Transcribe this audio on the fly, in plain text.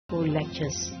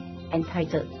lectures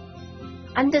entitled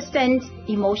Understand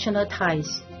Emotional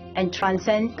Ties and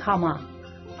Transcend Karma,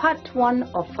 Part 1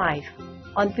 of 5,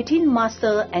 on Between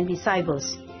Master and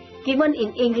Disciples, given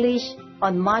in English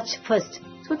on March 1st,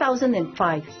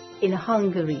 2005 in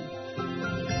Hungary.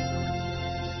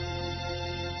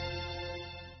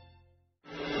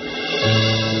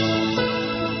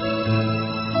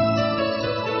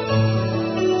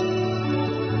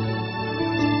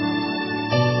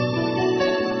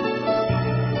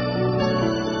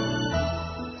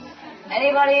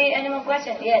 Anybody, any more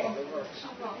questions? Yes.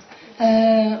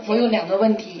 我有2个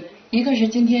问题，一个是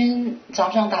今天早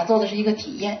上打坐的是一个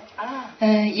体验，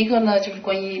一个呢就是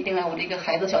关于另外我这个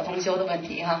孩子小同修的问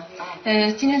题哈。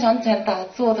今天早上在打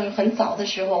坐的很早的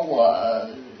时候，我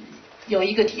有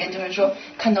一个体验，就是说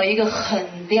看到一个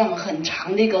很亮很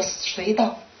长的一个隧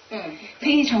道，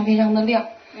非常非常的亮，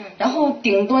然后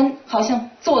顶端好像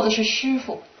坐的是师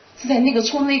傅，是在那个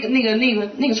出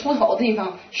口的地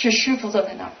方是师傅坐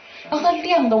在那儿。然后它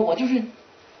亮的我就是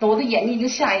我的眼睛已经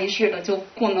下意识的就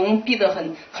不能闭得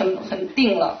很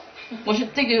定了，我是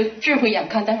这个智慧眼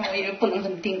看，但是我一直不能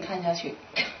很定看下去，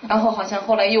然后好像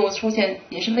后来又出现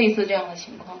也是类似这样的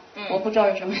情况，我不知道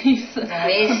是什么意思。什么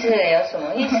意思？有什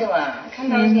么意思嘛？看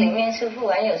到里面师傅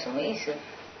还有什么意思？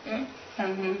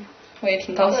我也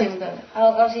挺高兴的。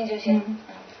好高兴就行。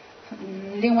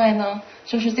另外呢，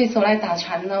就是这次我来打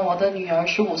禅呢，我的女儿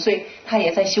15岁，她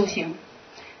也在修行。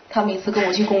他每次跟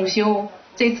我去共修，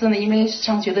这次呢因为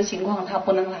上学的情况他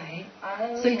不能来，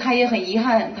所以他也很遗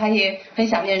憾，他也很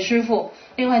想念师父。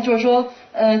另外就是说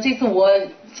这次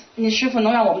你师父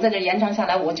能让我们在这延长下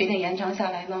来，我决定延长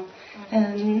下来呢，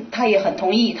他也很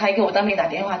同意，他也给我单位打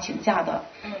电话请假的，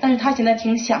但是他现在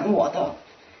挺想我的，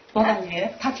我感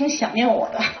觉他挺想念我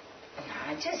的。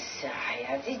就是哎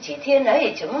呀，这几天而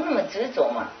已，怎么那么执着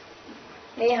嘛？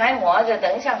你还活着，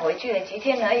等一下回去了，几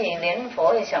天而已，连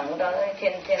佛也想不到，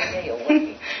天天就有问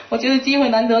题。我觉得机会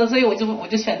难得了，所以我就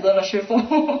选择了师父。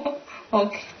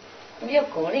OK。不要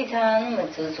鼓励他那么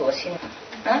执着心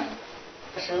啊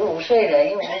！15岁了，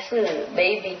又不是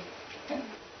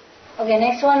baby。Okay,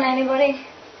 next one, anybody?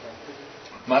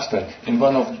 Master, in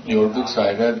one of your books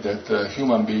I read that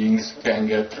human beings can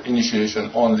get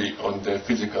initiation only on the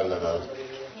physical level.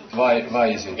 Why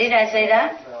is it? Did I say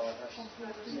that?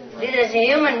 Because a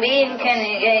human being can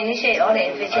initiate only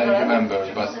in physical level. I remember,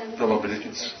 but probably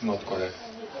it's not correct.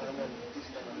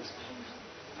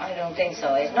 I don't think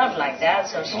so. It's not like that,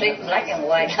 so strict black and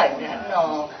white like that.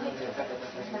 No.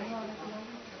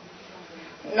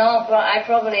 No, I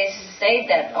probably say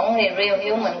that only real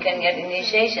human can get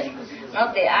initiation.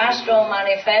 Not the astral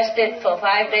manifested for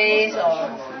 5 days or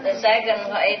the second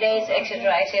for 8 days,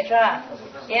 etc., etc.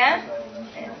 Yeah?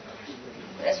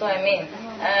 That's what I mean.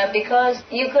 Because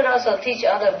you could also teach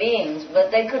other beings, but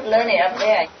they could learn it up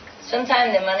there.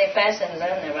 Sometimes they manifest and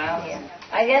learn around here.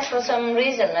 I guess for some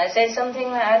reason I said something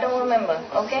that I don't remember,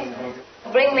 okay?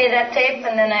 Bring me that tape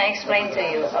and then I explain to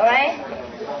you, alright?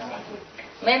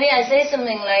 Maybe I say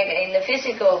something like in the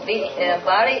physical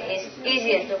body it's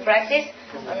easier to practice,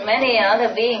 and many other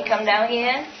beings come down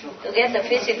here to get the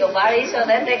physical body so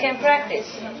that they can practice.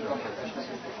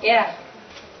 Yeah.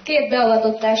 2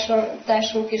 beavatott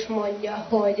társunk is mondja,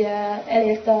 hogy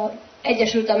elért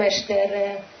egyesült a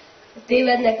Mesterrel.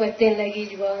 Tévednek, vagy tényleg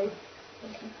így van?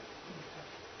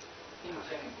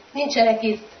 Nincsenek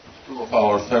itt. Two of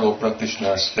our fellow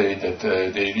practitioners say that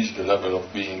they reach the level of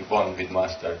being one with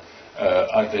Master.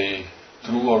 Are they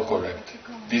true or correct?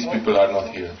 These people are not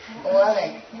here. Who are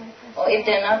they? Or if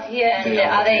they're not here, and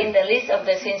are they in the list of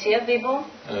the sincere people?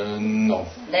 No.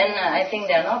 Then I think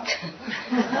they're not.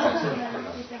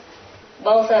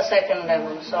 Both are second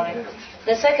level, sorry.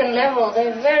 The second level,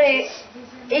 they're very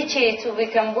itchy to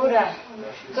become Buddha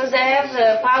because they have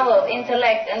the power of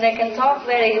intellect and they can talk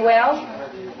very well.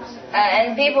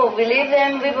 And people believe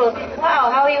them, people,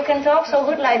 wow, how you can talk so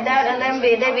good like that, and then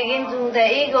they begin to, their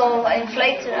ego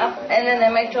inflates up, and then they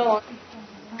make trouble.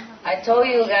 I told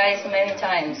you guys many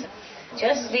times,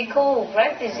 just be cool,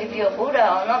 practice if you're Buddha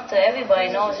or not, everybody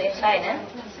knows inside, eh?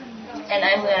 And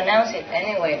I will announce it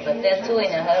anyway, but they're too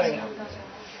in a hurry.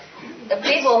 The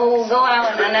people who go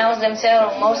out and announce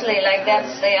themselves mostly like that,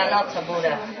 they are not a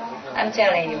Buddha. I'm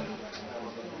telling you.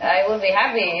 I would be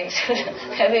happy if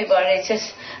everybody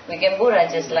just became Buddha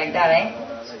just like that, eh?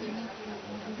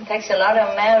 It takes a lot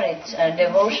of merit,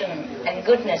 devotion and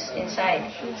goodness inside.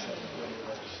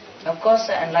 Of course,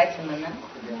 enlightenment, huh?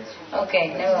 Okay,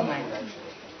 never mind.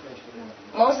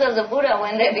 Most of the Buddha,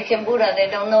 when they became Buddha, they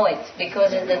don't know it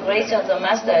because it's the grace of the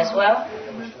Master as well.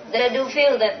 They do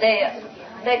feel that they're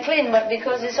clean, but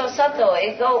because it's so subtle,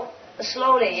 it go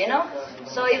slowly, you know.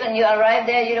 So even you arrive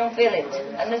there, you don't feel it.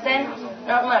 Understand?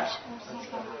 Not much.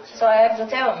 So I have to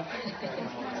tell them.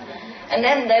 And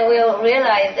then they will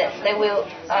realize that they will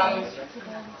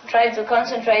try to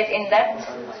concentrate in that,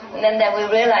 and then they will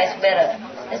realize better.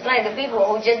 It's like the people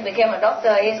who just became a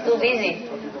doctor, he's too busy.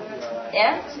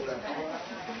 Yeah?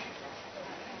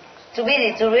 Too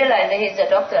busy to realize that he's a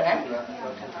doctor, no?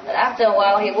 But after a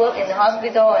while he worked in the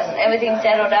hospital and everything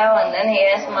settled down, and then he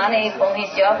has money from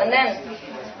his job, and then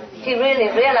he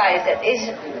really realized that it's,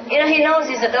 you know, he knows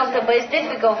he's a doctor, but it's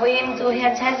difficult for him to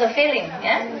have a feeling,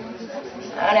 yeah?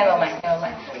 Oh, never mind.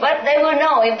 But they will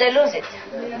know if they lose it.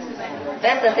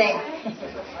 That's the thing.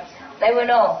 They will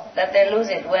know that they lose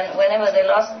it. Whenever they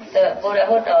lost the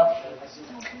Buddhahood or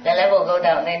the level go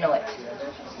down, they know it.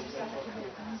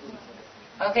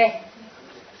 Okay?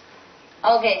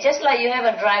 Okay, just like you have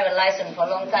a driver license for a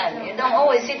long time. You don't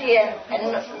always sit here and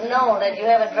know that you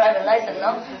have a driver license,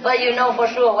 no? But you know for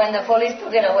sure when the police took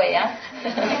it away, yeah?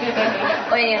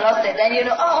 When you lost it, then you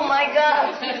know, oh my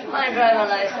God, my driver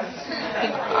license.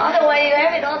 Otherwise you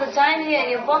have it all the time here in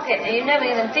your pocket and you never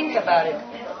even think about it.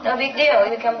 No big deal.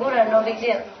 You become Buddha, no big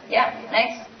deal. Yeah,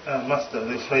 next. Master,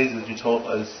 the phrase that you taught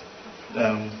us,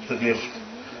 the gift.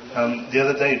 The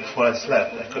other day before I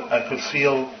slept, I could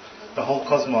feel the whole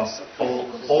cosmos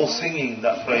all singing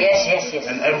that phrase. Yes.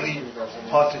 And every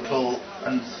particle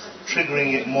and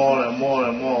triggering it more and more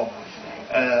and more.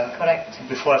 Correct.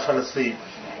 Before I fell asleep.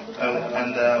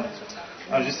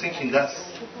 I was just thinking, that's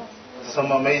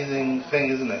some amazing thing,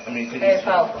 isn't it? I mean, very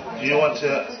powerful. Do you want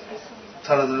to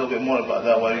tell us a little bit more about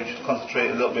that, why we should concentrate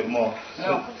a little bit more?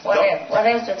 No, what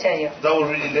else to tell you? That will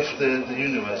really lift the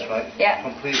universe, right? Yeah.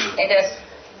 Completely. It does.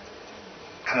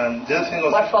 The other thing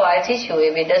was, what for? I teach you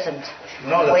if it doesn't.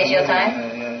 No, waste your time?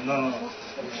 No,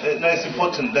 it's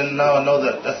important. Then now I know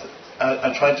that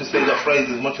I'm trying to say that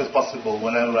phrase as much as possible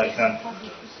whenever I can.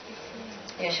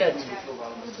 You should.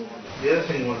 The other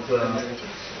thing was,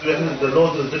 the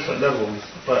Lord of different levels,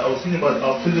 but I was thinking about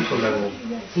our physical level.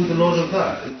 Who's the Lord of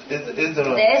that? Is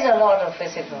there is a Lord of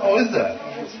physical. Oh, is there?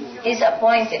 He's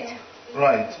appointed.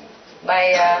 Right.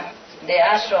 By the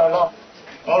astral law.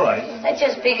 All right. Let's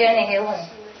just pick any human.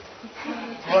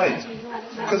 Right.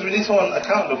 Because we need someone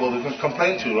accountable we can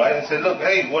complain to, right? And say, look,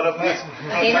 hey, what a mess.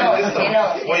 He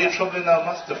knows. Why are you troubling our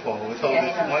master for? With all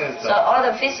this Maya stuff? So all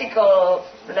the physical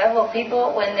level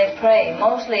people, when they pray,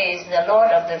 mostly is the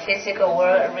Lord of the physical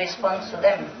world responds to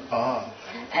them.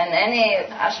 And any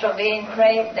astral being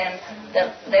pray, then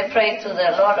they pray to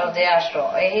the Lord of the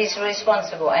astral. He's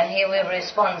responsible and he will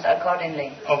respond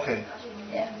accordingly. Okay.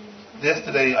 Yeah.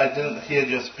 Yesterday I didn't hear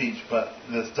your speech, but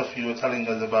the stuff you were telling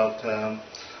us about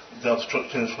the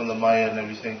obstructions from the Maya and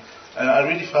everything, and I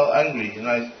really felt angry, and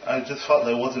I just felt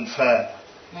that it wasn't fair.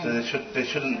 That they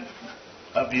shouldn't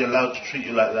be allowed to treat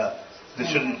you like that. They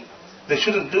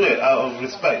shouldn't do it out of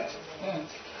respect.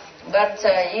 But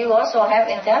you also have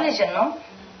intelligence, no?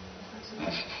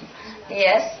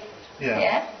 Yes.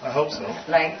 Yeah. I hope so.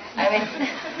 Like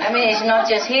I mean, it's not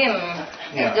just him.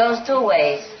 Yeah. It goes two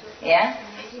ways. Yeah.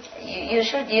 You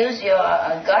should use your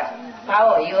gut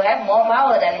power. You have more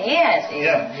power than he has.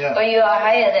 Yeah. But you are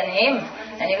higher than him.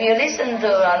 And if you listen to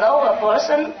a lower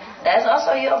person, that's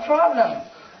also your problem.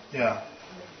 Yeah.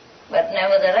 But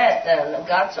nevertheless, the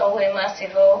God's always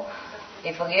merciful.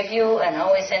 He forgives you and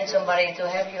always sends somebody to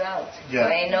help you out. Yeah.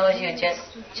 So he knows you're just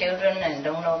children and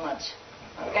don't know much.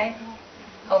 Okay?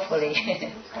 Hopefully.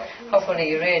 Hopefully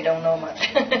you really don't know much.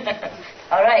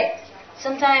 Alright.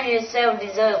 Sometimes you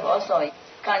self-deserve also.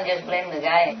 Can't just blame the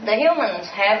guy. The humans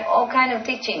have all kind of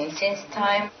teachings since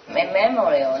time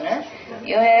immemorial. No?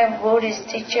 You have Buddhist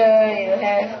teacher, you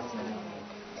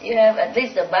have at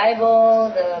least the Bible,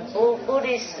 the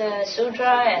Buddhist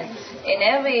sutra, and in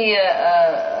every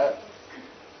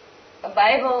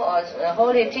Bible or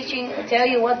holy teaching tell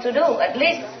you what to do. At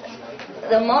least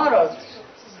the morals,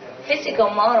 physical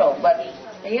moral, but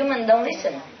the human don't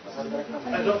listen.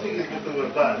 I don't think it's because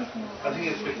we're bad. I think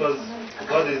it's because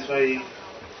God is very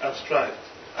abstract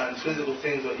and physical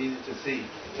things are easy to see.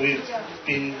 We've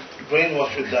been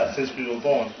brainwashed with that since we were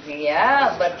born.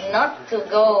 Yeah, but not to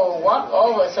go walk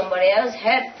over somebody else's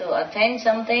head to attain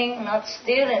something, not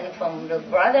stealing from the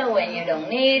brother when you don't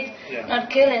need,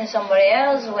 not killing somebody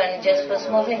else when just for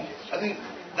small things. I think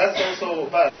that's also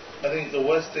bad. I think the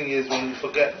worst thing is when we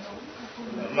forget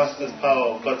Master's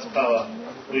power, God's power.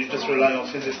 We just rely on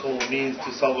physical means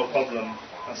to solve a problem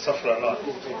and suffer a lot.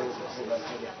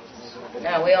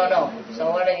 Now we all know. So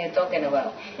what are you talking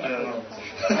about? I don't know.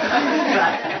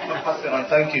 I'm passing on.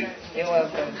 Thank you. You're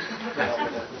welcome.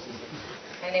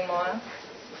 Any more?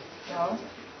 No?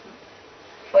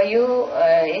 For you,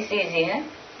 it's easy, huh?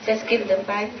 Just keep the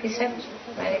 5 precepts,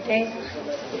 meditate,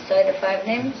 recite the 5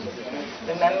 names,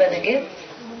 remember the gift,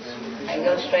 and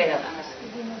go straight up.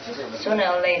 Sooner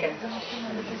or later.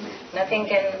 Nothing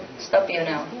can stop you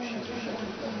now.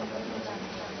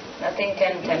 Nothing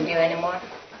can tempt you anymore.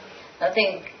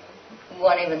 Nothing you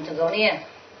want even to go near.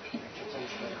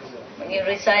 When you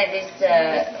recite these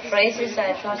phrases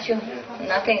I taught you,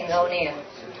 nothing go near.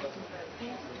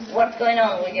 What's going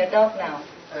on with your dog now?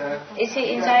 Is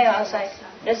he inside or outside?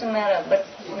 Doesn't matter, but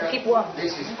keep warm.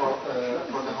 This is for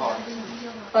the heart.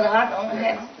 For the heart on the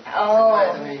head?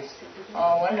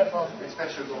 Oh, wonderful.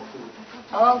 Special dog food.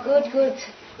 Oh, good.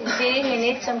 You see, he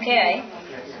needs some care. Eh?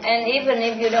 And even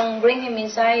if you don't bring him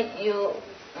inside, you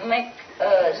make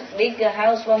a big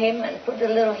house for him and put a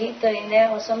little heater in there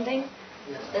or something.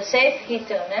 Yes. The safe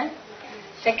heater, eh?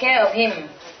 Take care of him.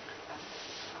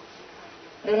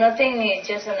 Do not think he's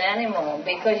just an animal,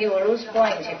 because you will lose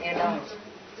points if you don't.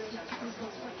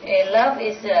 Love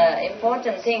is an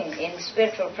important thing in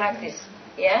spiritual practice,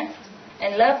 yeah?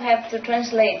 And love has to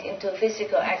translate into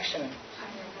physical action.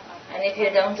 And if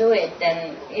you don't do it,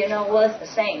 then you're not worth a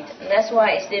saint. And that's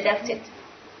why it's deducted.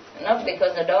 Not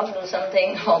because the dog do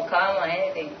something or karma or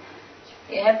anything.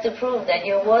 You have to prove that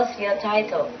you're worth your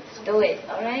title. Do it,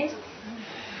 alright?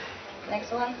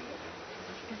 Next one.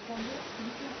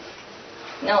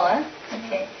 No, huh?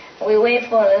 Okay. We wait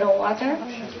for a little water,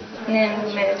 and then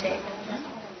we meditate.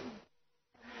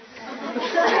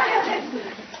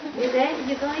 You there?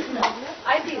 You guys know?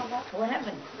 I did. What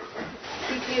happened?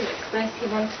 He expressed he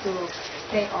wants to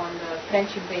stay on the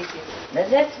friendship basis.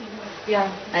 That's it? Yeah.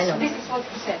 I know. This is what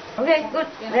he said. Okay, good.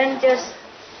 Yeah. Then just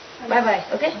bye-bye,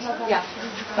 okay? Yeah.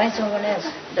 Find someone else.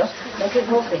 Don't keep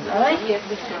hoping, alright? Yes.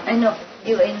 I know.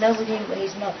 You're in love with him, but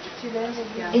he's not.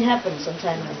 Yeah. It happens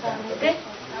sometimes like that, okay?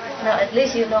 Now at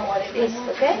least you know what it is,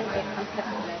 okay?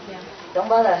 Yeah. Don't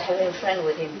bother having a friend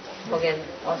with him. Forget it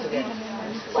altogether.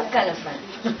 What kind of friend?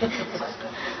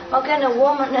 What kind of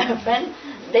woman and a friend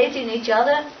dating each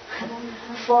other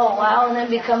for a while and then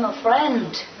become a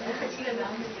friend?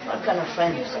 What kind of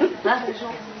friend? Huh?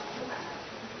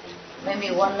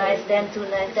 Maybe one night stand, 2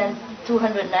 night stand,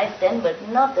 200 night stand, but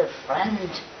not a friend.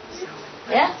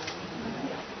 Yeah?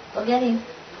 Forget him.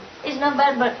 He's not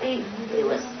bad, but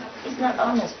he's not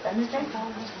honest. Understand?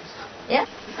 Yeah?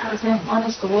 He's not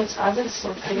honest towards others,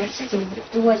 so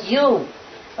towards you.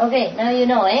 Okay, now you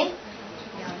know, eh?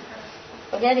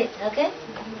 Forget it, okay?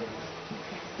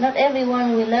 Not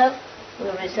everyone we love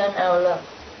will return our love.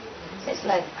 It's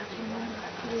like,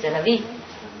 c'est la vie.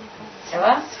 Ça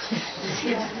va?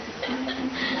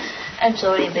 I'm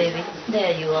sorry, baby.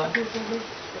 There you are.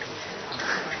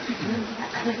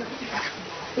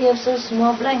 We have so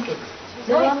small blanket.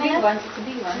 No, it's big one. It's a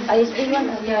big one. Are you big one?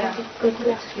 Yeah. Good.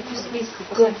 Good.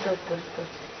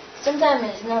 Sometimes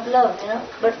it's not love,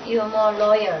 but you're more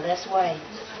loyal, that's why.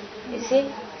 You see?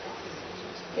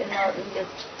 You're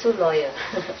too loyal.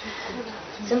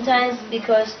 Sometimes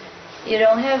because you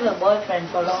don't have a boyfriend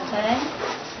for a long time,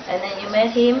 and then you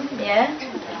met him, yeah?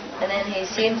 And then he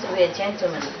seems to be a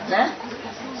gentleman, nah?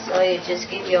 So you just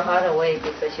give your heart away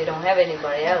because you don't have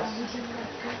anybody else.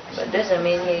 But doesn't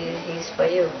mean he's for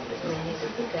you. Doesn't mean he's a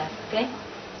good guy, okay?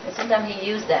 And sometimes he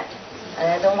uses that,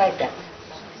 and I don't like that,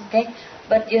 okay?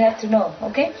 But you have to know,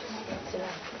 okay?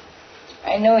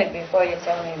 I know it before you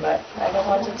tell me, but I don't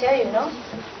want to tell you, no?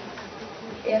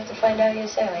 You have to find out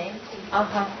yourself, eh?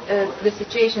 The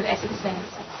situation as it stands.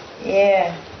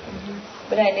 Yeah.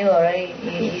 But I knew already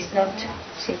he's not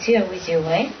sincere with you,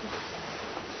 eh?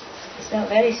 He's not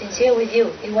very sincere with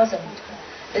you. He wasn't.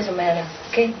 Doesn't matter,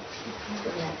 okay?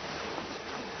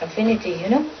 Affinity,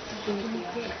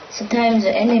 Sometimes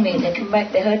the enemy, they come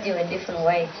back, they hurt you in different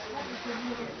ways.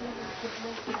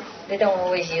 They don't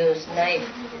always use knife,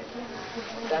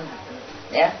 gun,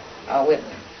 yeah, or whip.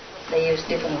 They use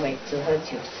different ways to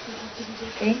hurt you,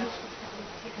 okay?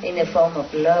 In the form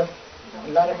of love. A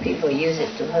lot of people use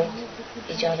it to hurt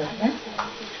each other, huh?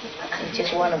 You're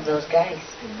just one of those guys.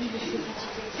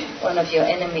 One of your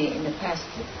enemy in the past,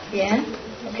 yeah?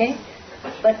 Okay?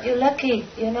 But you're lucky,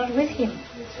 you're not with him.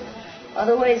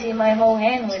 Otherwise he might hold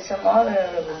hand with some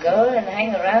other girl and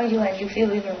hang around you and you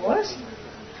feel even worse.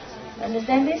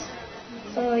 Understand this?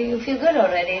 So you feel good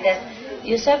already that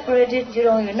you're separated, you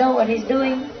don't even know what he's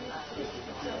doing.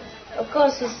 Of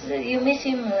course you miss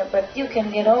him, but you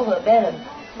can get over better.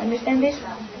 Understand this?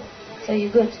 So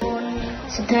you're good.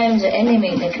 Sometimes the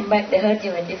enemy, they come back, they hurt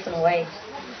you in different ways.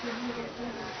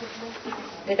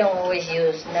 They don't always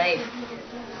use knife,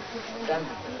 gun,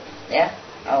 yeah,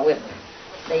 or whip.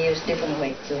 They use different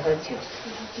ways to hurt you,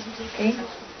 okay?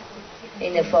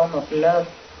 In the form of love.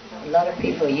 A lot of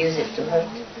people use it to hurt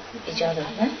each other,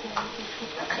 huh?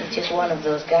 It's just one of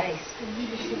those guys.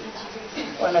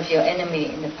 One of your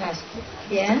enemy in the past.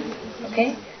 Yeah?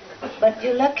 Okay? But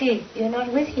you're lucky you're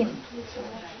not with him.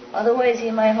 Otherwise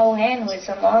he might hold hand with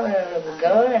some other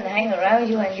girl and hang around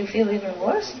you and you feel even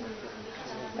worse.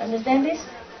 Understand this?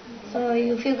 So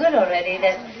you feel good already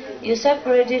that you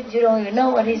separated, you don't even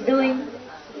know what he's doing.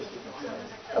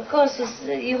 Of course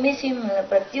you miss him,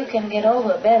 but you can get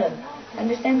over better.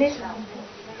 Understand this?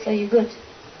 So you're good.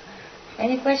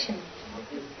 Any question?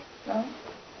 No?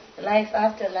 Life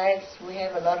after life, we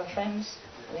have a lot of friends,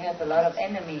 we have a lot of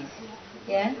enemies.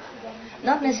 Yeah?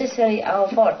 Not necessarily our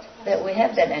fault that we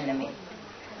have that enemy.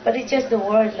 But it's just the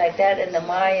world like that, and the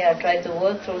Maya try to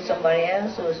work through somebody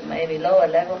else who's maybe lower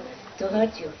level to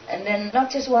hurt you. And then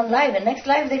not just one life, the next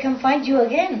life they can find you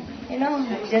again. You know,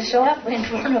 just show up in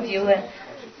front of you and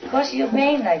cause you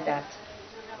pain like that.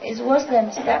 It's worse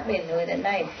than stabbing with a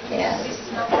knife. Yeah. This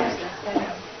is not worse than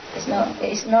stabbing.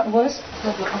 It's not worse?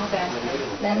 Not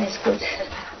bad. Then it's good.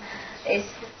 It's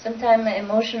sometimes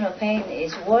emotional pain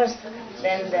is worse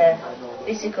than the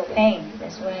physical pain.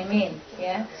 That's what I mean.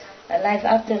 Yeah. Life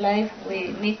after life,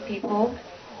 we meet people,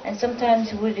 and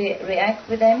sometimes we react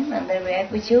with them, and they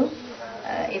react with you.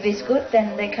 If it's good,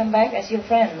 then they come back as your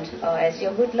friend or as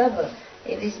your good lover.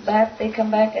 If it's bad, they come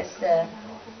back as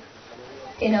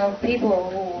people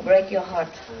who break your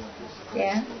heart.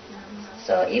 Yeah.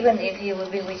 So even if he will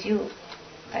be with you,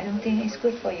 I don't think it's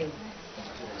good for you.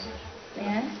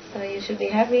 Yeah. So you should be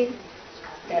happy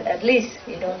that at least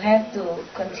you don't have to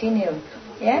continue.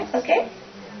 Yeah. Okay.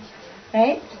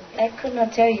 Right. I could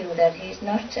not tell you that he's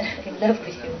not in love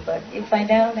with you, but you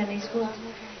find out and it's good.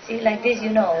 See, like this,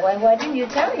 why didn't you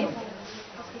tell him?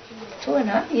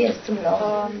 2.5 years, too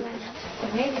long.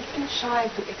 Maybe too shy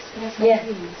to express my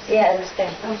feelings. Yeah, I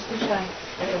understand. I was too shy.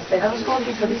 I was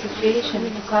hoping for the situation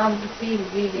to calm, to feel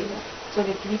really, so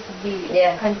that he could be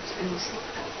kind of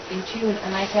in tune,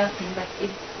 and I helped him, but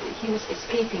he was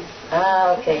escaping.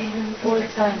 Ah, okay. All the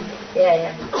time.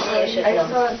 Yeah. You should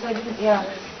know. So I didn't,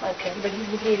 Okay. But his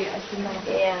behavior, I should know.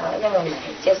 Yeah, never mind.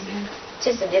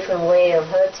 Just a different way of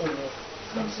hurting you.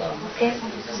 So, okay?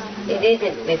 He did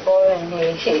it before and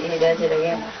he does it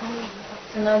again.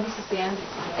 So now this is the end.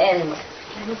 End.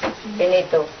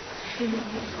 Finito.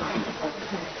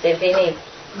 C'est fini.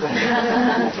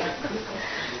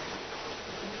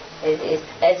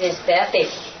 It's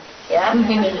perfect. Yeah?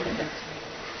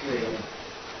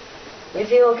 You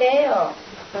feel okay or?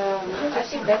 I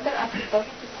feel better after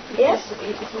talking to him. Yes?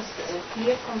 It was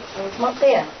clear. More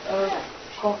clear.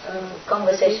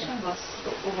 Conversation was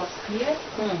clear.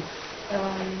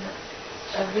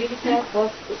 I really felt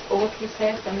what he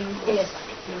said. I mean, was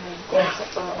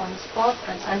on the spot,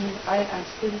 and I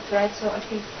still tried. So I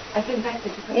feel better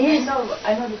because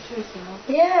I know the truth.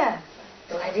 Yeah.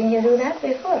 Why didn't you do that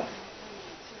before?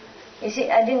 You see,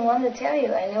 I didn't want to tell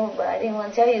you. I knew, but I didn't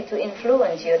want to tell you to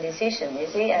influence your decision. You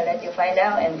see, I let you find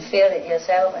out and feel it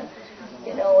yourself, and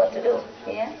you know what to do.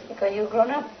 Yeah, because you've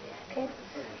grown up. Okay.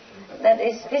 That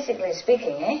is physically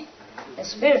speaking, eh? And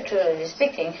spiritually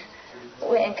speaking,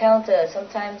 we encounter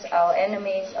sometimes our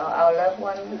enemies or our loved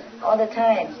one all the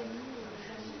time.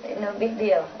 No big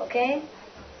deal, okay?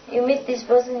 You meet this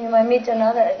person, you might meet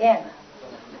another again.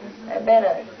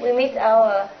 Better. We meet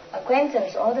our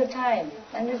acquaintance all the time.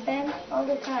 Understand? All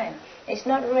the time. It's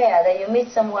not rare that you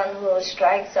meet someone who will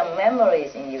strike some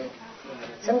memories in you.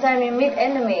 Sometimes you meet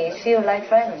enemies, feel like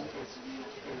friends.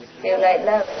 Feel like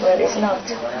love, but it's not.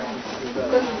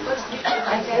 Because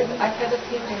I had a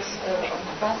feeling on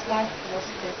the past life was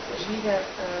that we were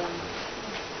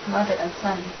mother and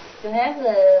son. You have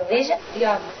the vision?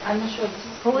 Yeah, I'm not sure.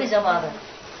 Who is a mother?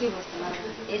 He was the mother.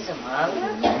 Is a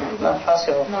mother? Not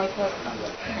possible. No, it wasn't.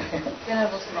 Then I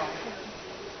was wrong.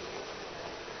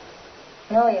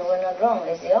 No, you were not wrong.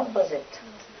 It's the opposite.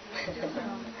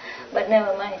 But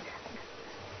never mind.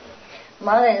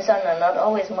 Mother and son are not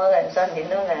always mother and son. You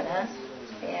know that, huh?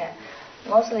 Yeah.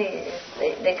 Mostly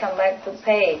they come back to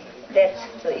pay debt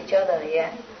to each other,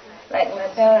 yeah. Like my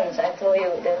parents, I told you,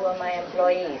 they were my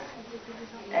employees.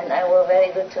 And I were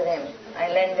very good to them. I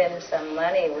lent them some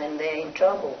money when they're in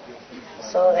trouble.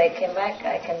 So they came back,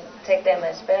 I can take them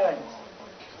as parents.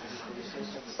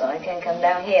 So I can come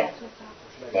down here.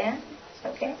 Yeah?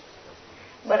 Okay?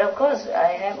 But of course,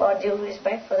 I have all due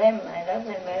respect for them. I love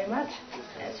them very much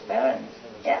as parents.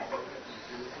 Yeah?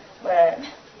 But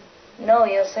know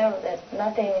yourself that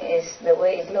nothing is the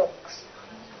way it looks.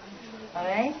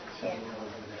 Alright? Yeah.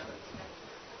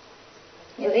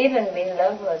 You've even been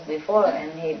lovers before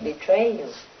and he betrayed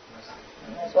you.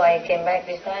 And that's why he came back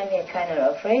this time. He's kind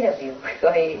of afraid of you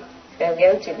because he felt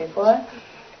guilty before.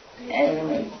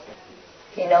 And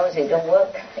he knows it don't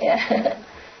work, yeah.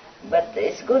 But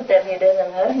it's good that he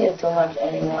doesn't hurt you too much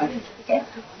anymore. Yeah?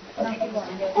 Okay.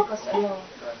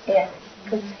 Yeah,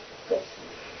 good, good.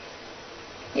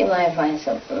 You might find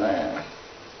some...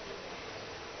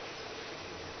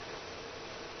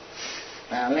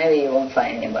 maybe you won't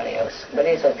find anybody else, but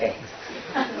it's okay.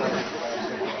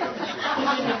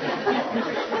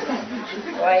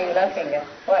 Why are you laughing at?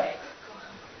 What?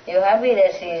 You happy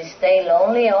that she stay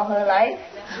lonely all her life?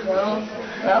 No.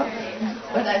 No?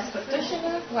 But as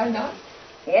practitioner, why not?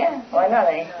 Yeah, why not,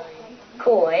 eh?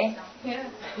 Cool, eh? Yeah.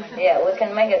 Yeah, we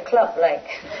can make a club like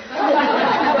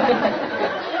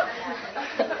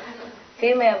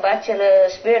Female Bachelor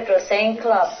Spiritual Saint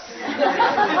Club.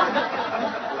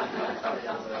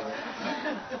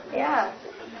 Yeah,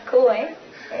 cool, eh?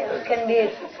 Yeah, we can be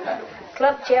a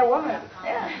club chairwoman.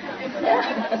 Yeah.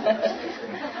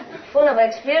 Full of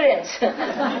experience.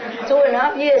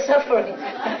 2.5 years suffering.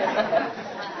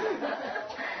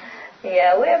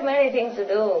 Yeah, we have many things to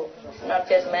do. It's not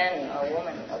just men or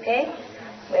women, okay?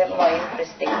 We have more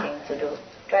interesting things to do.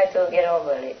 Try to get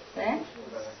over it. Eh?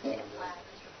 Yeah.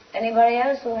 Anybody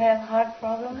else who have heart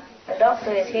problems? The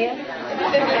doctor is here.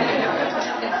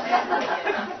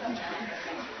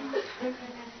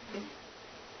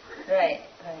 Right.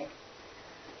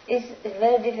 It's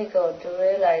very difficult to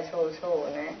realize who's who,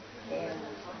 eh? Yeah.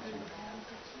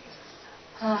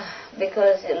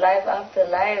 Because life after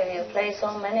life, you play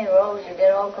so many roles, you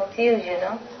get all confused, you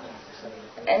know.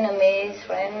 Enemies,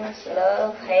 friends,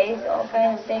 love, hate, all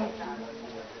kinds of things.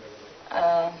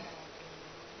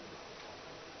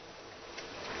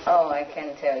 I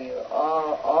can tell you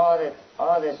all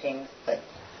the things, but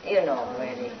you know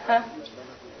already, huh?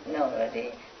 No,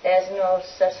 already. There's no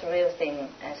such real thing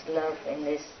as love in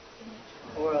this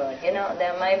world. You know,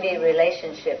 there might be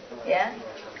relationship, yeah,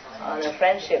 or a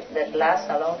friendship that lasts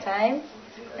a long time,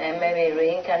 and maybe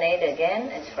reincarnate again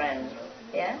as friends,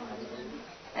 yeah.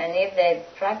 And if they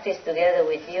practice together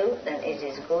with you, then it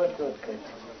is good,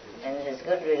 and it is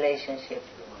good relationship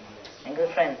and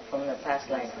good friend from the past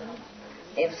life.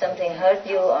 If something hurt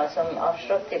you or some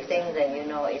obstructive thing, then you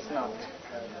know it's not.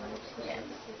 Yeah.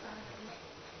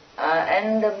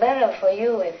 And the better for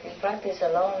you if you practice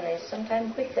alone is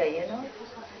sometimes quicker, you know.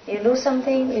 You lose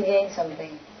something, you gain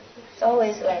something. It's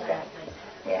always like that.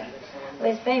 Yeah. But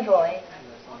it's painful, eh?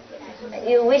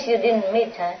 You wish you didn't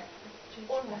meet, huh?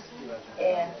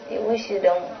 Yeah. You wish you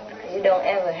don't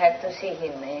ever have to see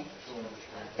him, eh?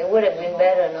 It would have been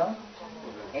better, no?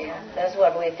 Yeah. That's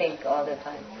what we think all the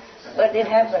time. But it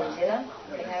happens, you know.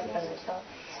 It happens, so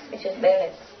you just bear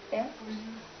it. Yeah.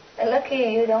 And lucky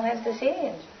you don't have to see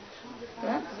him.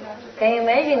 No? Can you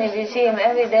imagine if you see him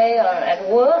every day or at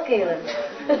work even?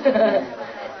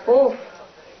 Oof.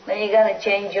 Then you gotta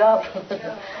change job,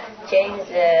 change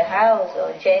house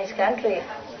or change country.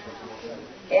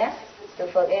 Yeah? To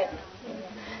forget.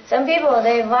 Some people,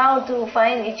 they vow to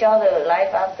find each other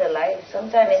life after life.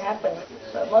 Sometimes it happens,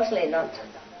 but mostly not.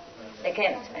 They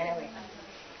can't, anyway.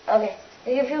 Okay.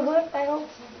 Do you feel good, I hope?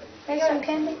 Have some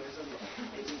candy?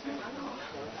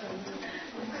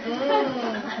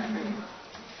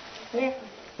 Yeah.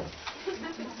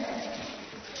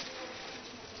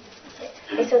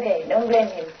 It's okay. Don't blame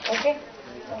him. Okay?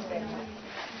 Don't blame him.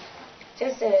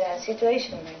 Just a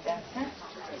situation like that, huh?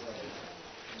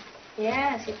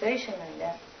 Yeah, a situation like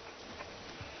that.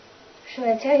 Should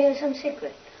I tell you some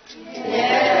secret?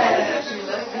 Yeah.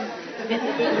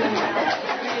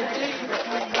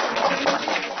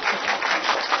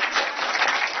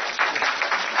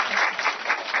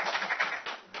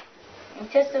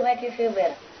 Just to make you feel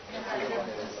better.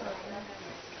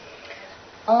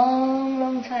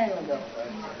 Long time ago.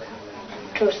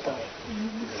 True story.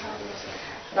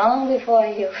 Long before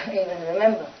you even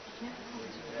remember.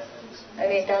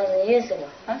 Maybe 1,000 years ago.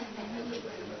 Huh?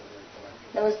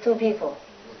 There was two people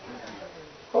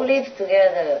who lived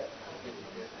together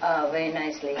very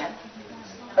nicely. Huh?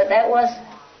 But that was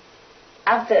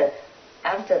after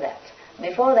that.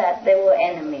 Before that, they were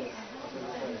enemies.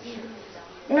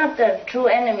 Not a true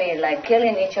enemy, like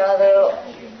killing each other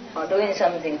or doing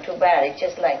something too bad. It's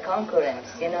just like concurrence,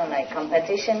 you know, like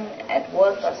competition at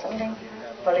work or something,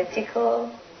 political,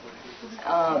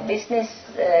 business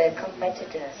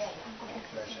competitors.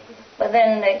 But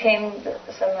then they came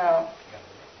somehow,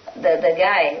 the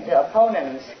guy, the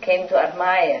opponents, came to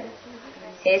admire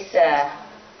his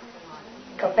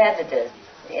competitors,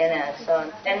 you know.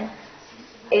 So then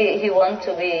he wanted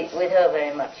to be with her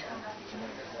very much.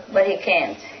 But he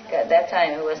can't. At that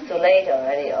time it was too late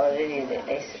already.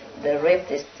 The rift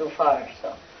is too far.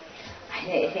 So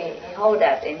he hold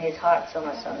that in his heart so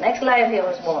much. So next life he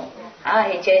was born.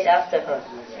 He chased after her.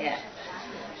 Yeah.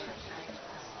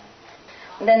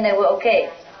 And then they were okay.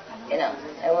 They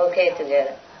were okay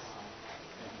together.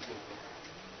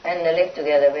 And they lived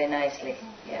together very nicely.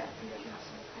 Yeah.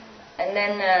 And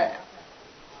then,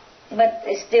 but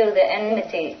it's still the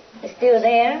enmity is still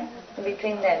there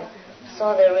between them.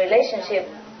 So the relationship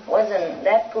wasn't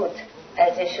that good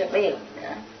as it should be.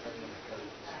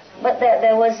 But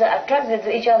they was attracted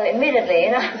to each other immediately,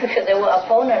 because they were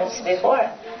opponents before.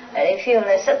 And you feel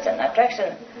a certain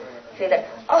attraction. Feel that,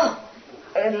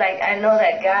 like I know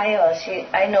that guy or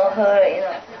I know her,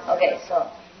 Okay, so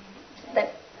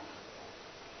that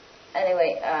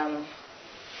anyway,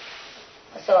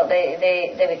 so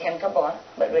they became couple,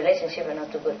 but relationship are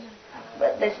not too good.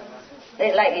 But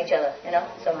they like each other,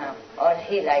 somehow. Or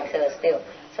he likes her still.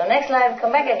 So next life,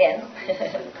 come back again.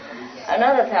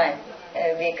 Another time,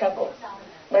 be a couple.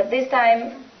 But this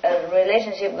time,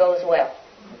 relationship goes well.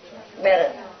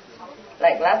 Better.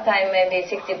 Like last time, maybe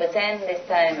 60%, this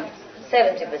time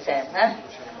 70%,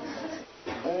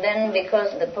 And then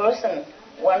because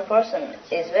one person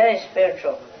is very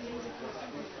spiritual.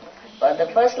 But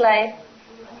the first life,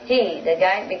 the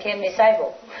guy became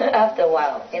disciple after a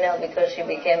while, because she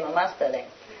became a master then.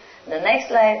 The next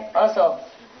life also,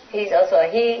 he's also a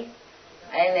he,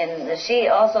 and then she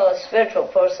also a spiritual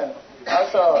person,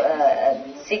 also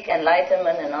seek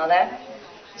enlightenment and all that.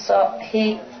 So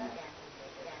he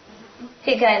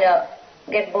kind of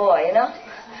get bored,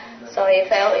 So he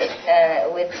fell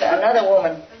with another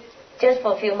woman just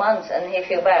for a few months, and he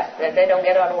feel bad that they don't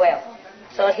get on well.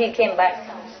 So he came back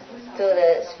to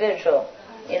the spiritual,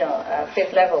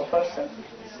 fifth level person.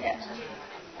 Yeah.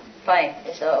 Fine,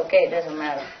 it's okay, it doesn't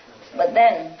matter. But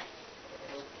then,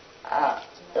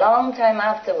 long time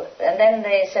after, and then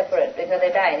they separate because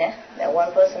they die. That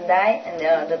one person died, and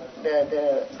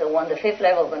the fifth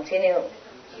level continue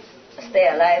stay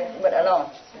alive but alone,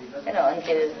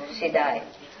 until she died.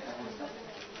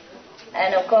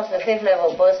 And of course, the fifth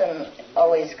level person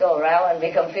always go around and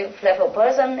become fifth level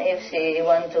person. If she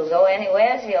want to go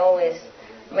anywhere, she always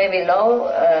maybe low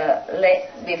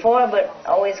before, but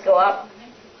always go up.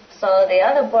 So the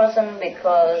other person,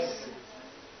 because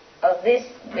of this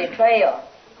betrayal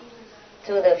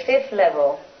to the fifth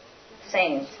level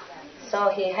saints, so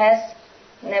he has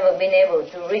never been able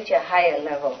to reach a higher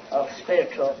level of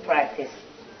spiritual practice.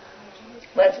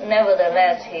 But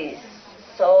nevertheless, he's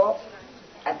so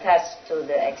attached to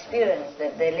the experience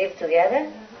that they live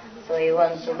together, so he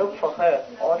wants to look for her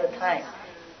all the time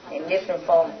in different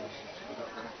form.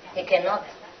 He cannot,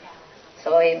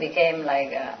 so he became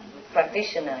like a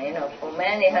practitioner, for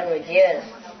many hundred years,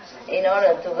 in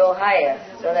order to go higher,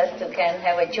 so that he can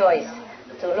have a choice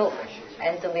to look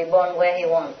and to be born where he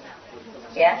wants,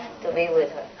 to be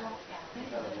with her.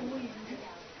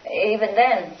 Even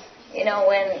then,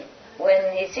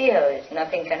 when he see her,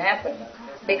 nothing can happen,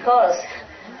 because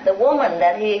the woman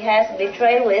that he has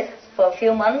betrayed with for a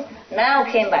few months now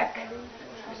came back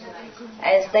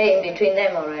and stay in between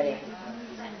them already.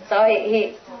 So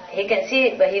he can see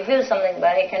it, but he feels something,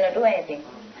 but he cannot do anything.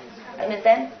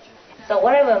 Understand? So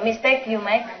whatever mistake you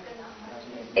make,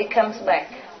 it comes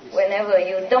back. Whenever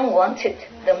you don't want it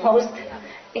the most,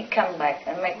 it comes back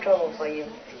and make trouble for you.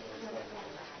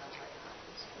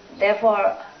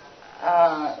 Therefore,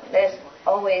 there's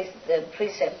always the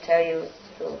precept tell you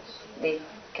to be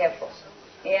careful.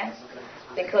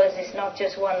 Because it's not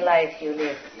just one life you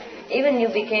live. Even you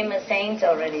became a saint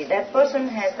already, that person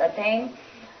has attained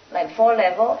like 4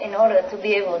 levels in order to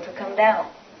be able to come down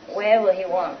wherever he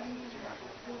wants.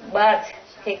 But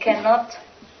he cannot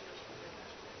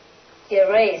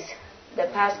erase the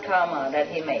past karma that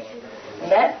he made.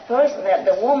 That person, that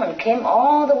the woman came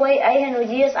all the way 800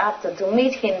 years after to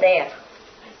meet him there.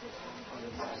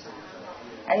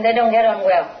 And they don't get on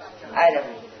well either.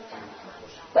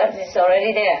 But it's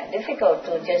already there. Difficult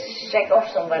to just shake off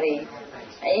somebody.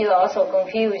 And you're also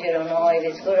confused. You don't know if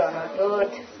it's good or not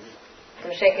good. To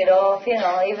shake it off,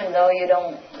 even though you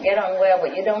don't get on well,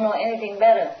 but you don't know anything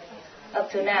better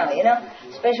up to now,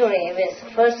 Especially if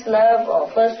it's first love or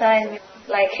first time.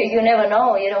 Like you never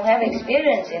know. You don't have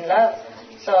experience in love.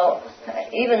 So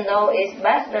even though it's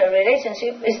bad, the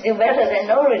relationship is still better than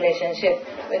no relationship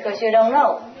because you don't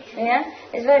know.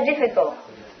 It's very difficult.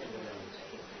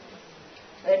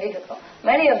 Very difficult.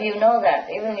 Many of you know that.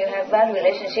 Even you have bad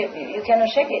relationship, you cannot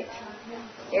shake it.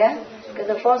 Because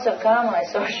the force of karma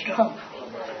is so strong.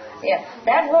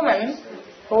 That woman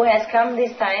who has come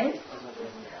this time,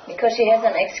 because she has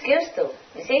an excuse to.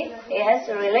 You see, he has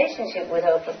a relationship with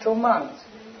her for 2 months.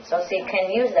 So she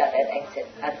can use that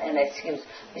as an excuse.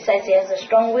 Besides, she has a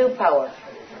strong willpower.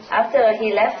 After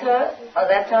he left her, at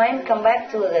that time, come back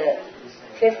to the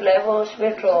 5th level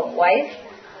spiritual wife,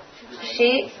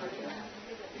 she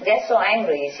gets so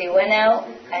angry. She went out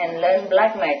and learned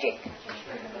black magic.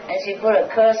 And she put a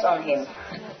curse on him.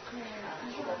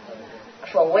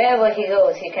 For wherever he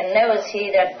goes, he can never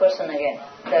see that person again,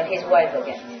 his wife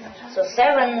again. So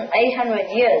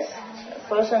 700-800 years, a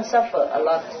person suffer a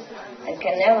lot and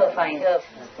can never find her.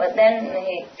 But then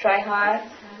he try hard,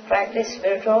 practice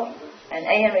spiritual, and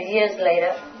 800 years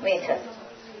later, meet her.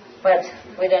 But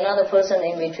with another person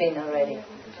in between already.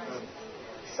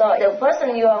 So the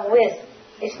person you are with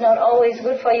is not always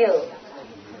good for you,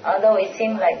 although it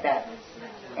seems like that.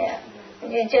 Yeah.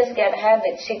 You just get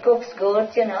habit. She cooks good,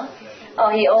 you know.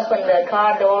 Or he opened the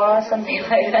car door, something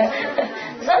like that.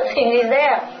 Something is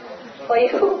there for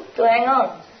you to hang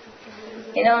on.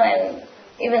 You know, and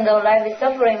even though life is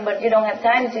suffering, but you don't have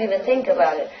time to even think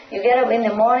about it. You get up in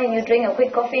the morning, you drink a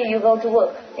quick coffee, you go to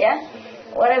work. Yeah?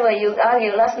 Whatever you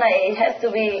argue last night, it has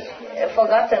to be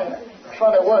forgotten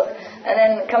for the work. And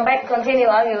then come back, continue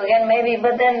argue again maybe,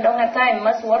 but then don't have time.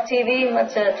 Must watch TV,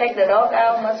 must take the dog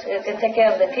out, must take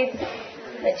care of the kids,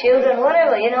 the children,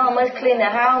 whatever, you know, must clean the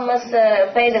house, must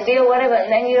pay the bill, whatever,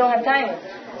 and then you don't have time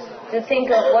to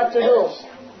think of what to do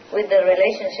with the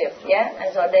relationship, yeah?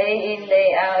 And so day in,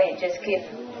 day out, you just keep,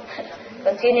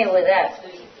 continue with that.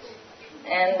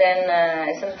 And then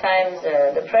sometimes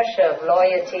the pressure of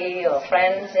loyalty or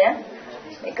friends, yeah?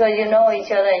 Because you know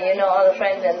each other and you know all the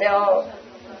friends and they're all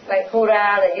like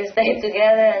hoorah that you stay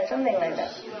together and something like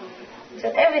that. So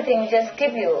everything just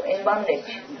keep you in bondage.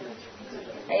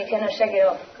 And you cannot shake it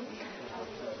off.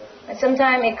 And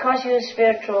sometimes it costs you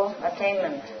spiritual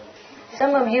attainment.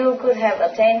 Some of you could have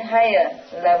attained higher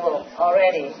level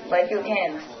already, but you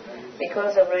can't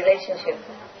because of relationship.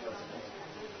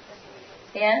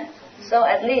 Yeah? So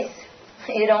at least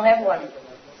you don't have one.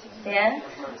 Yeah?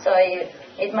 So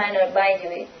it might not bind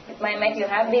you. It might make you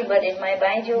happy, but it might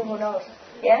bind you, who knows?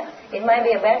 Yeah? It might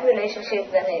be a bad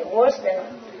relationship, then it's worse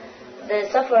than the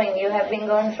suffering you have been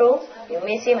going through. You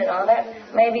miss him and all that.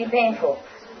 May be painful.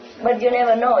 But you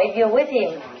never know. If you're with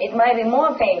him, it might be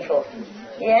more painful.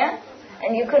 Yeah?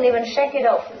 And you couldn't even shake it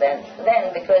off then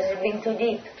because it's been too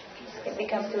deep. It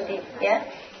becomes too deep. Yeah?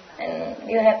 And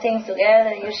you have things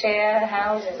together, you share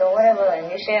houses or whatever,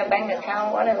 and you share bank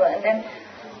account, whatever, and then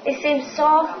it seems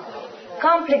so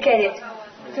complicated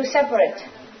to separate.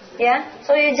 Yeah?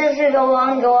 So you just go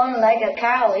on like a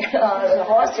cow, you know, or the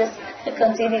horse just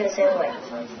continue the same way.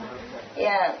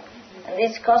 Yeah. And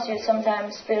this costs you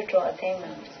sometimes spiritual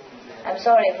attainment. I'm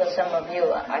sorry for some of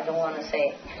you, I don't want to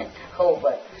say who,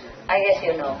 but I guess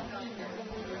you know.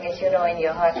 I guess you know in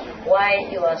your heart why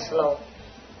you are slow.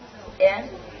 Yeah?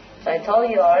 So I told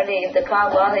you already, if the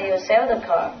car bothers you, sell the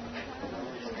car.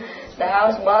 The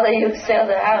house bothers you, sell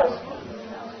the house.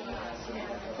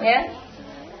 Yeah?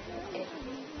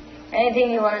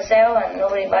 Anything you want to sell and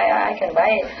nobody buy, I can buy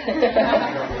it.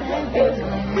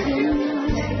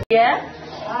 Yeah?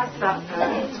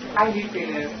 I live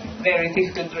in a very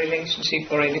difficult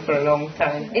relationship already for a long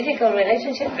time. Difficult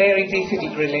relationship? Very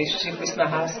difficult relationship with my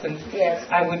husband. Yes.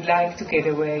 I would like to get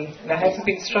away. And I haven't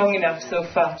been strong enough so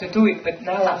far to do it, but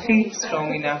now I feel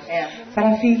strong enough. Yeah. But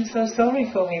I feel so sorry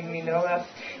for him, you know.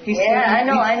 I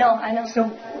know. So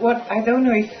what? I don't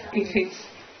know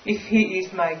if he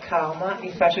is my karma,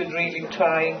 if I should really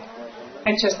try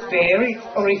and just bear it,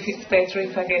 or if it's better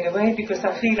if I get away, because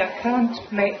I feel I can't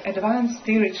advance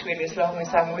spiritually as long as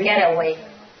I'm with him. Get away.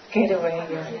 Get away,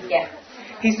 yeah. Yeah.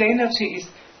 His energy is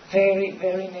very,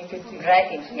 very negative.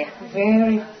 Dragging, yeah.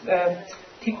 Very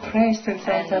depressed, and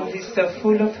sometimes he's so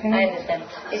full of hate. I understand.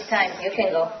 It's time. You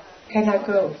can go. Can I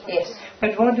go? Yes.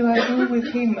 But what do I do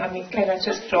with him? I mean, can I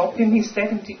just drop him? He's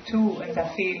 72 and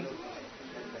I feel...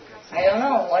 I don't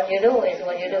know. What you do is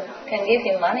what you do. Can give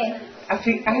him money. I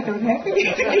feel I don't have any.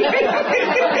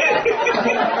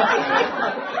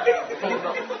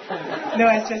 No,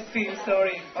 I just feel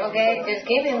sorry. Okay, just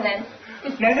give him then.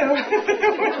 No.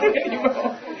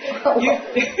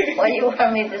 What do you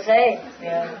want me to say?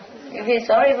 Yeah. You feel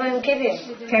sorry for him, keep him.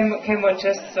 Can one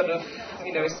just sort of,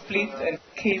 split and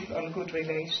keep on good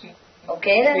relation?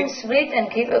 Okay, then split and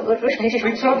keep a good relationship.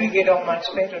 We probably get on much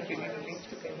better if we didn't live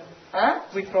together. Huh?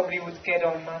 We probably would get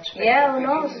on much better. Yeah, who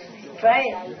knows? Try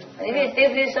it. If you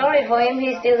still feel sorry for him,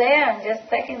 he's still there. Just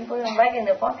take him, put him back in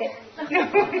the pocket. Oh,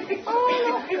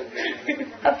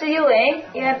 no. Up to you, eh?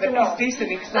 You have to know.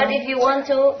 But if you want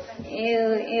to,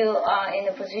 you are in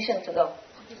a position to go.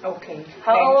 Okay.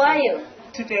 How old are you?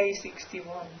 Today,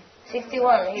 61.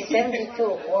 61, he's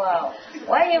 72. Wow.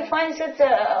 Why you find such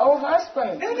an old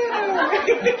husband? No.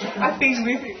 I've been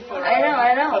with him for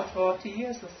I know. For 40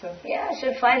 years or so. Yeah, I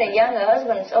should find a younger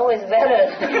husband. It's always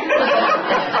better.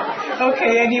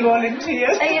 Okay, any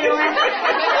volunteers? You don't have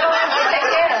to take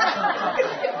care.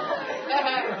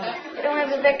 You don't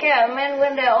have to take care. Men,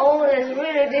 when they're old, it's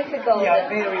really difficult. Yeah,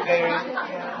 very, very.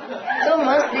 Yeah. So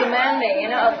much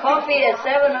demanding, a coffee at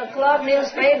 7 o'clock,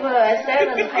 newspaper at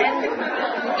 7:10.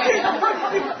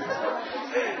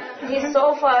 His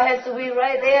sofa has to be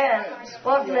right there and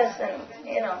spotless, and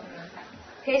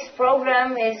his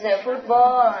program is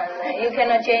football, and you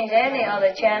cannot change any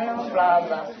other channel, blah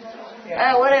blah.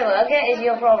 Whatever, okay, it's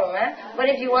your problem, eh? But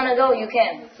if you want to go, you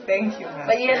can. Thank you.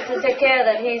 But you have to take care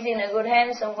that he's in a good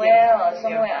hands somewhere, or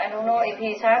somewhere. I don't know if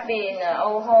he's happy in an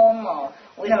old home or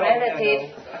with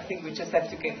relatives. No. I think we just have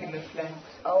to get him a flat.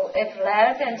 Oh, a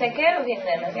flat, and take care of him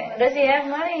then, okay? Does he have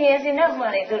money? He has enough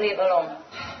money to live alone.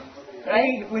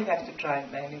 Right? We'll have to try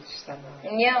and manage somehow.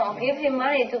 Yeah, or give him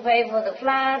money to pay for the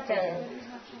flat and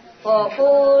for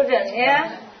food and,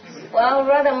 well,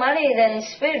 rather money than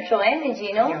spiritual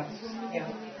energy, no? Yeah.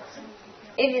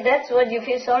 If that's what you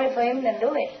feel sorry for him, then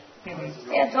do it.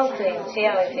 Mm-hmm. Yeah, talk to him, see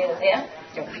how he feels, yeah?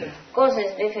 Okay. Of course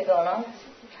it's difficult, no?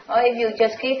 Or if you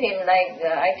just keep him like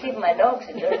I keep my dogs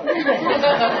in Germany.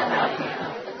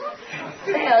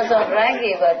 They are so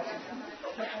draggy, but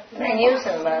I use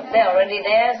them, but they're already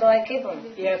there, so I keep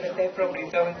them. Yeah, but they probably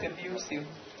don't abuse you.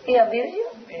 He abuse you?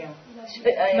 Yeah.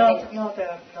 Not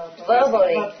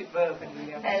verbally. Not verbally,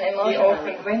 yeah. And emotionally.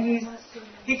 Often when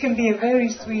he can be a very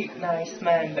sweet, nice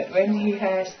man, but when he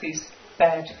has these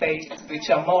bad phases, which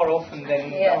are more often than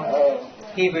not,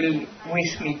 he will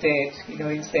wish me dead.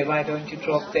 He'll say, why don't you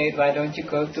drop dead? Why don't you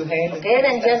go to hell? Okay,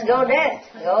 then just go dead.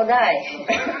 Go die.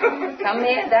 Come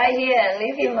here, die here, and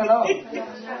leave him alone.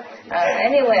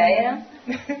 Anywhere,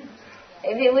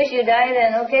 If you wish you die,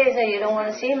 then okay, so you don't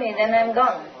want to see me, then I'm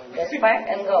gone. Just pack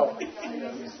and go.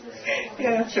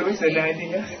 Yeah, that's always an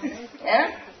idea. Yeah?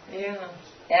 Yeah.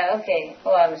 Yeah, okay.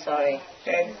 Oh, I'm sorry.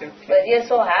 That's okay. But you're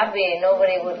so happy,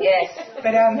 nobody would guess.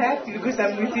 But I'm happy because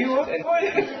I'm with you.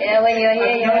 Yeah, when you're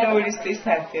here, I'm not always this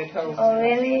happy at home. Oh,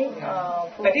 really? Yeah. Oh,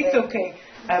 but it's okay.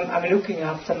 I'm looking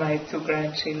after my 2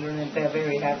 grandchildren, and they're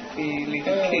very happy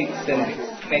little kids, and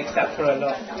it makes up for a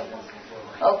lot.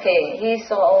 Okay, he's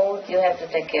so old, you have to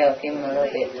take care of him a little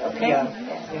bit, okay? Yeah.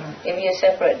 If you're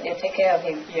separate, you take care of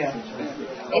him. Yeah.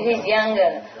 If he's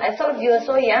younger, I thought you were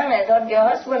so young, I thought your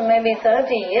husband maybe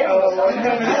 30 years or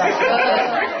something.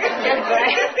 Just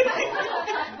drive.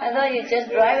 I thought you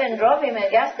just drive and drop him at a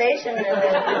gas station.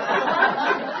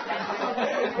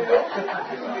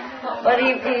 But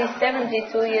if he's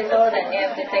 72 years old, then you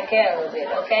have to take care of it,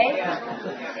 okay?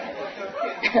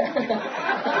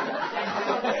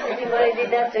 Everybody did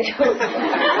that to you.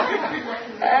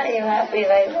 You're happy,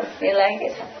 like you like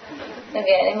it.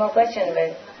 Okay, any more questions,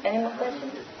 babe? Any more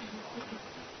questions?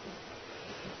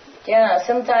 Yeah,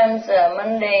 sometimes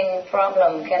mundane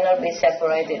problem cannot be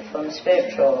separated from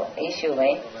spiritual issue,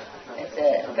 eh? It's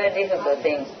a very difficult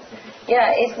thing.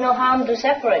 Yeah, it's no harm to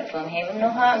separate from him, no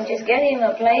harm. Just get him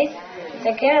a place,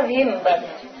 take care of him, but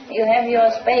you have your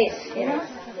space,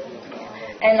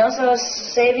 And also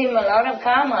save him a lot of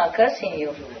karma, cursing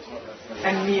you.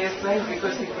 And me as well,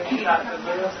 because he will start the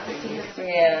worst things.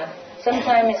 Yeah,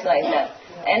 sometimes it's like that.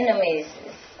 Enemies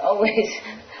always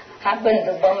happen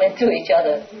to bump into each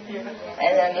other.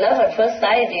 And then love at first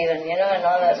sight even, and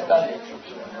all that stuff.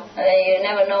 And then you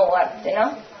never know what,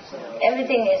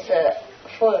 Everything is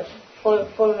full of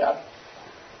all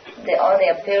the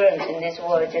appearance in this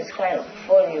world just kind of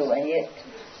fool you, and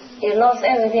you lost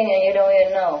everything and you don't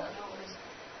even know.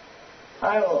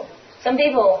 Horrible. Some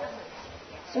people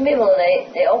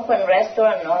they open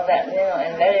restaurant and all that,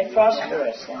 and very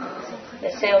prosperous, and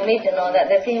they sell meat and all that.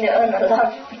 They think they earn a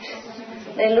lot.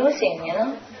 They're losing,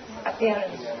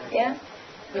 appearance. Yeah.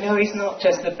 He's not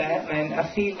just a bad man. I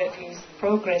feel that he's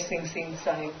progressing since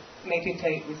I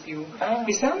meditate with you.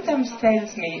 He sometimes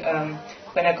tells me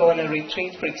when I go on a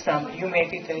retreat, for example, you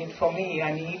meditate for me,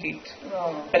 I need it.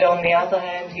 Oh. But on the other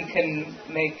hand, he can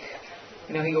make,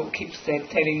 he keeps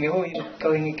telling me, oh, you're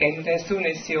going again. As soon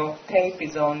as your tape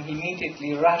is on, he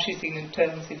immediately rushes in and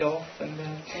turns it off. And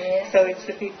so it's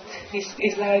a bit,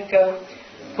 he's like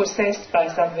possessed by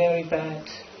some very bad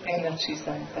energy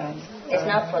sometimes. It's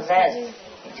not possessed.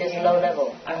 It's just low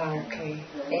level. Okay.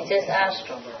 It's just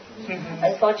astral.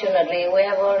 Unfortunately, we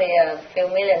have only a few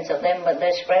millions of them, but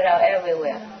they're spread out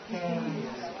everywhere,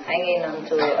 hanging on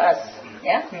to us.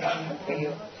 Yeah?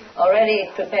 You already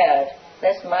prepared.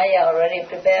 That's Maya already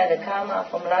prepared the karma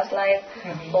from last life.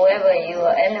 Whoever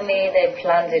your enemy, they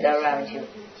plant it around you.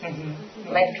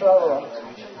 make trouble.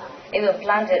 Even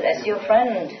planted as your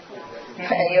friend,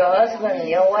 your husband,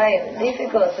 your wife,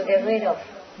 difficult to get rid of.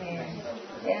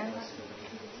 Yeah.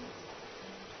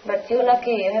 But you're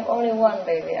lucky, you have only one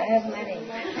baby. I have many.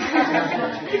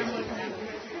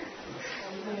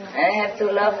 I have to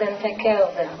love them, take care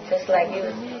of them, just like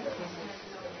you.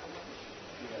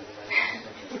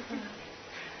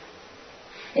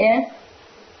 Yeah?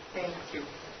 Thank you.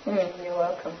 You're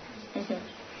welcome.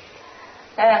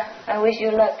 I wish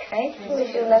you luck, eh? I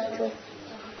wish you luck too.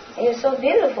 You're so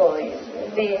beautiful.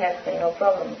 You'll be happy, no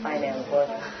problem finding a boy.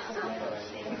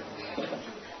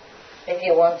 If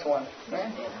you want one.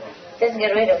 Just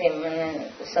get rid of him and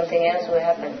then something else will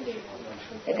happen.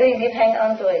 Because you keep hanging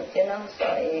on to it, you know, so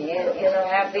you're not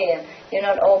happy and you're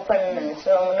not open and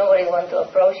so nobody wants to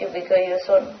approach you because you're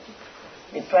so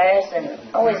depressed and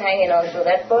always hanging on to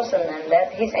that person and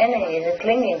that his energy is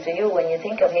clinging to you when you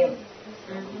think of him.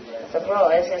 So bro,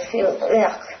 I just feel,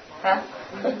 huh?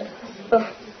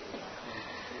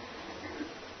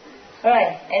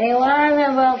 Right, anyone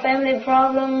have a family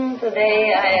problem?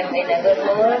 Today I am in a good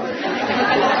mood.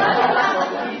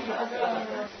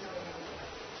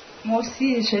 Moi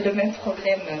aussi, j'ai le même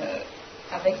problème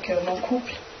avec mon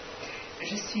couple.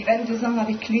 Je suis 22 ans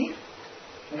avec lui.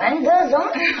 22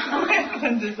 ans?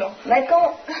 22 ans. Mais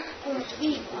comment?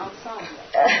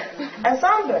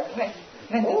 Ensemble? Oui,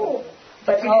 22 ans.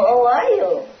 But how old are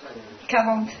you?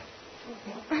 40.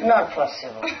 Not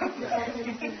possible.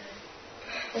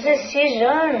 Vous êtes si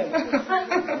jeune.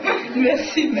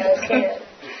 Merci, maître.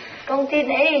 Comme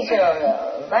teenage,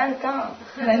 20 ans.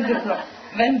 22 ans.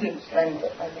 22. 22,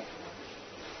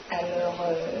 Alors,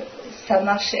 ça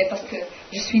marchait parce que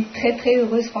je suis très très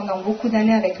heureuse pendant beaucoup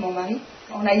d'années avec mon mari.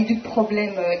 On a eu des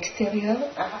problèmes extérieurs.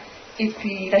 Et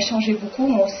puis, il a changé beaucoup,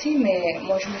 moi aussi, mais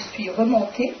moi je me suis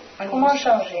remontée. Comment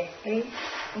changer? Oui.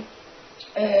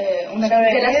 On avait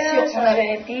une relation.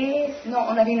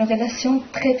 On avait une relation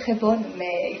très très bonne,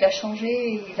 mais il a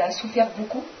changé, il a souffert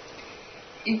beaucoup.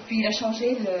 Et puis il a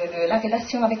changé la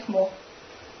relation avec moi.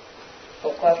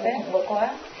 Pourquoi faire? Pourquoi?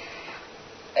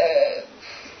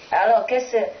 Alors,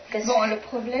 qu'est-ce Bon, le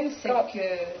problème c'est que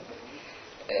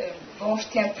bon, je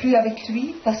tiens plus avec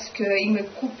lui parce qu'il me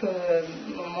coupe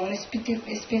mon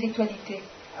spiritualité.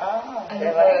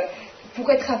 Alors, pour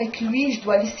être avec lui, je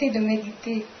dois laisser de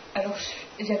méditer. Alors,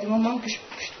 il y a des moments que je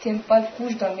ne tiens pas le coup,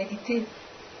 je dois méditer.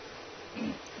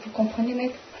 Vous comprenez,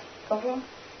 maître? Comment?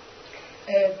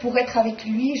 Pour être avec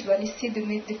lui, je dois laisser de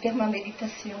faire ma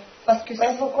méditation. Parce que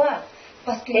pourquoi?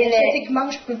 Parce que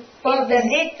énergétiquement, je ne peux pas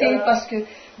méditer parce que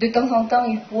de temps en temps,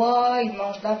 il boit, il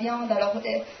mange de la viande. Alors,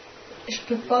 je ne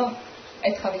peux pas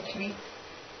être avec lui.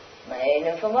 Mais il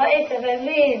ne faut pas être avec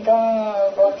lui dans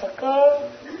votre corps.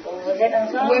 Vous êtes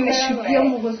ensemble. Oui, mais je suis plus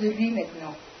amoureuse de lui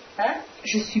maintenant. Hein?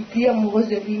 Je suis plus amoureuse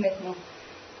de lui maintenant.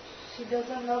 She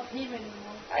doesn't love him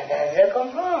anymore. Je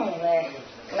comprends,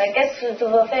 mais qu'est-ce que tu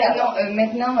veux faire? Non,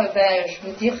 maintenant, je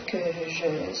veux dire que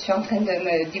je suis en train de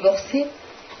me divorcer.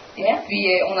 Et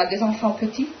puis, on a 2 enfants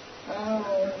petits,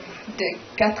 de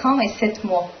 4 ans et 7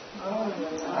 mois.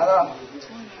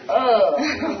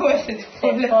 Ouais, c'est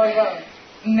des problèmes.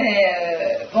 Mais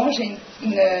bon, j'ai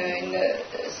une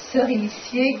sœur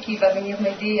initiée qui va venir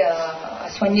m'aider à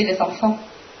soigner les enfants.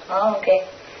 Ok.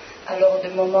 Alors, de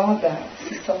moment,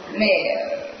 c'est ça. Mais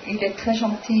il est très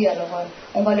gentil, alors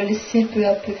on va le laisser peu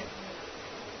à peu.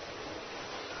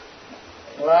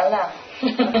 Voilà.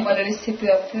 On va le laisser peu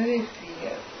à peu, et puis,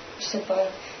 je sais pas,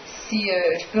 si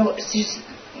je peux,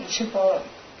 je sais pas.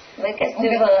 Mais qu'est-ce que tu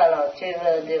veux alors? Tu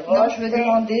veux divorcer? Non, je veux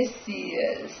demander si...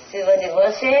 tu veux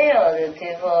divorcer ou tu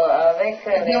veux avec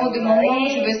non, de moment,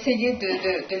 je veux essayer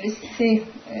de laisser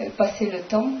passer le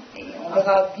temps et on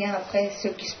verra bien après ce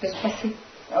qui peut se passer.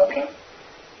 Ok.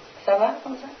 Ça va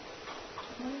comme ça?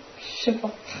 Je sais pas,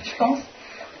 je pense.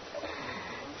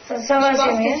 Ça va, je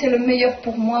pense que c'est le meilleur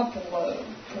pour moi,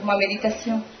 pour ma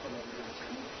méditation.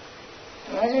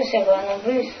 Moi, je ne sais pas non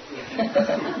plus.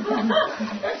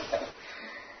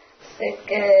 C'est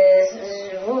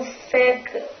que vous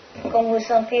faites comme vous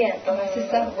sentez dans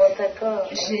votre corps.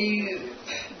 J'ai eu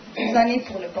des années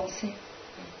pour le penser.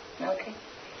 Ok.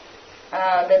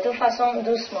 De toute façon,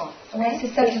 doucement. Oui,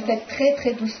 c'est ça, je fais très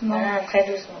très doucement. Très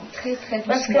doucement. Très très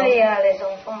doucement. Parce qu'il y a les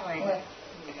enfants. Hein. Ouais.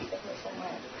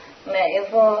 Mais il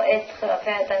faut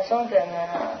faire attention que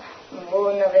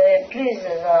vous n'avez plus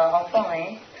d'enfants.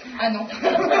 Hein. Ah non.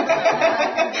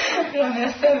 J'en ai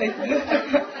assez avec nous.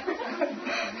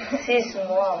 6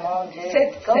 mois, mon Dieu.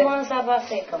 7, comment ça va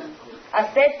passer comme? À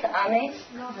 7 années?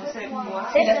 Non, 7 mois.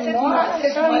 7 mois,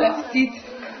 7 mois la petite.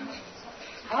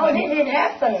 How did it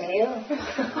happen, you?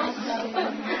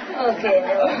 Okay,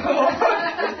 no.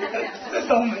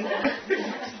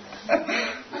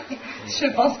 Je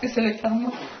pense que c'est le karma.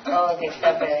 Ok,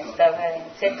 está bien.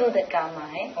 C'est tout de karma,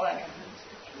 hein? Ouais.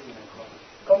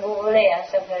 Comme vous voulez, hein,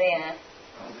 ça fait rien.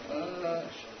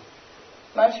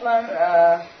 Manchmal.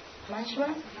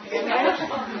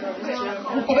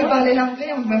 Vous pouvez parler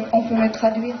l'anglais, on peut le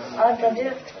traduire. Ah,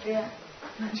 traduire.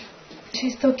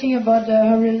 She's talking about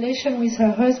her relation with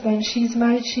her husband. She's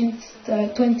married since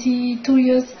 22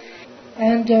 years,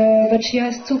 and but she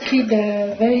has two kids,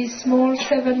 very small,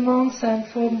 7 months and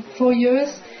 4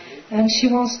 years, and she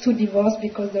wants to divorce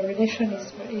because the relation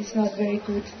is not very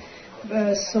good.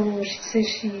 So she says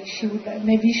she would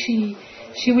maybe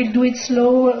she will do it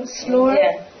slower.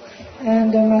 Yeah.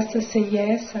 And the master say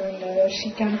yes, and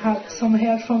she can have some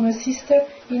help from her sister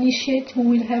initiate who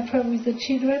will help her with the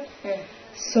children.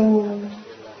 So,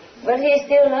 but he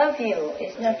still loves you.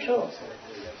 It's not true.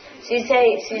 She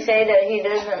say that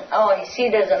she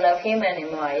doesn't love him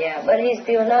anymore. Yeah, but he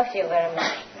still loves you very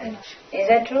much. Is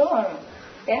that true or not?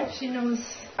 Yeah. She knows.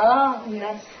 Oh,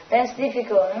 yes. That's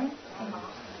difficult,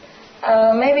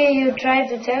 huh? Maybe you try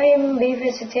to tell him be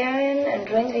vegetarian and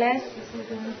drink less.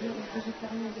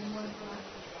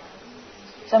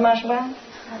 Ça marche pas?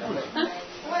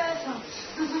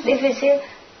 Difficile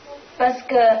parce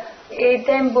que il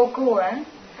t'aime beaucoup, hein?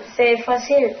 C'est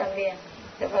facile también.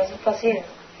 C'est facile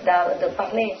de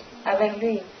parler avec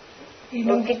lui.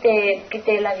 Donc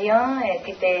quitter la viande et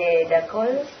quitter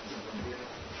l'alcool.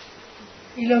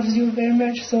 He loves you very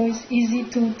much, so it's easy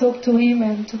to talk to him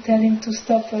and to tell him to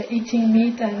stop eating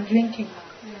meat and drinking.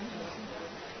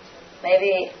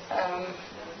 Maybe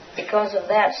because of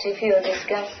that she feels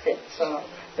disgusted, so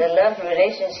the love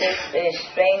relationship is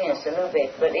strained a little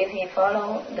bit. But if he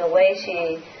follows the way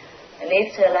she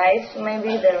lives her life,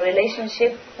 maybe the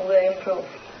relationship will improve.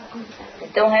 You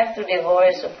don't have to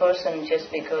divorce a person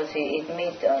just because he eats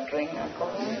meat or drink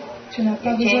alcohol.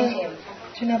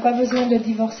 Tu n'as pas besoin de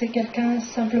divorcer quelqu'un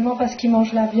simplement parce qu'il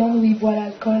mange la viande ou il boit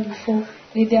l'alcool. Il faut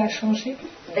l'aider à changer.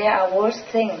 There are worse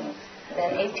things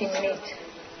than eating meat.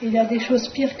 Il y a des choses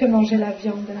pires que manger la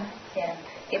viande. Yeah.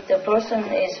 If the person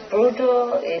is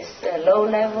brutal, is low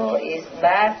level, is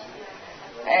bad,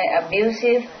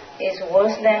 abusive, is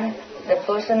worse than the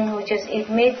person who just eat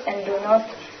meat and do not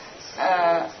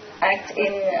act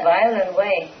in a violent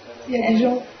way. Il y a des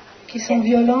gens qui sont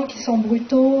violents, qui sont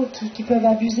brutaux, qui peuvent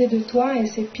abuser de toi, et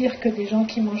c'est pire que des gens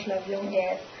qui mangent la viande.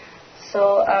 Yes.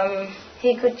 So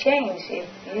he could change if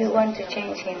you want to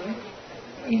change him.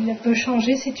 Il peut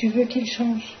changer si tu veux qu'il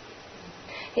change.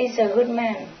 He's a good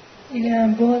man. Il est un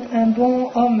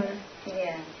bon homme.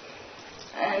 Yeah.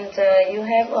 And you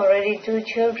have already 2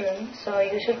 children, so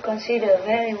you should consider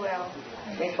very well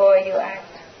before you act.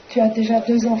 Tu as déjà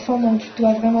 2 enfants, donc tu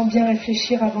dois vraiment bien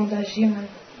réfléchir avant d'agir.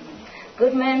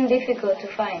 Good man, difficult to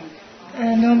find.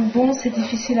 Un homme bon, c'est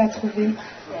difficile à trouver.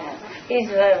 Yeah. He's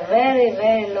very,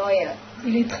 very loyal.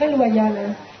 Il est très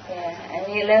loyal. Yeah, and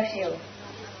he loves you.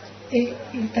 Et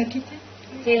il t'a quitté?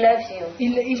 He loves you.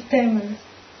 Il t'aime.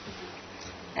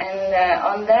 And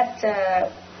on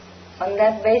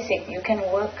that basic, you can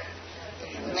work.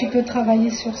 Tu peux travailler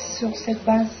sur cette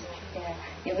base. Yeah.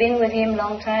 You've been with him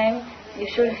long time. You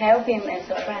should help him as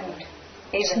a friend.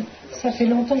 Even. Ça fait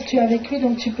longtemps que tu es avec lui,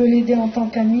 donc tu peux l'aider en tant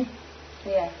qu'ami.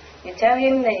 Yeah. You tell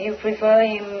him that you prefer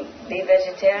him be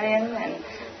vegetarian and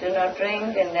do not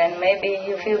drink, and then maybe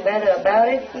you feel better about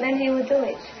it, and then he will do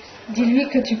it. Dis-lui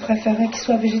que tu préférerais qu'il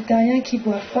soit végétarien, qu'il ne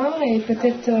boive pas, et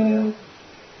peut-être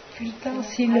plus tard,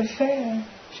 s'il le fait,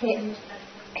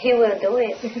 he will do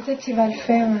it. Et peut-être il va le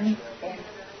faire. Yeah.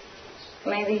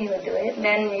 Maybe he will do it.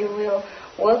 Then you will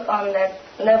work on that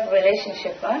love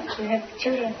relationship. Huh? You have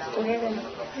children together.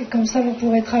 Et comme ça, vous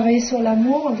pourrez travailler sur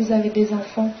l'amour. Vous avez des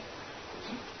enfants.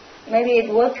 Maybe it's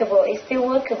workable. It's still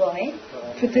workable, eh?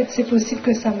 Peut-être c'est possible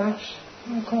que ça marche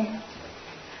encore.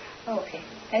 Okay.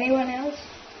 Anyone else?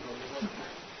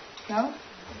 No?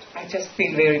 I just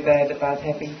feel very bad about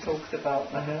having talked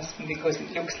about my husband because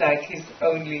it looks like he's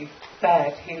only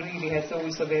bad. He really has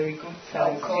also very good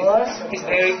sides. Of course. He's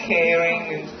very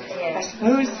caring and I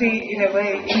suppose he, in a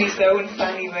way, in his own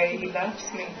funny way, he loves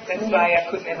me. That's why I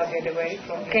could never get away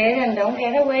from him. Okay, then don't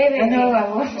get away with it. No, I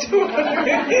want to.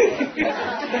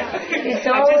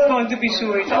 I just want to be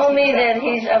sure. He told me that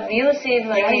he's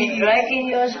abusive and he's dragging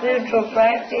your spiritual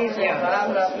practice and blah,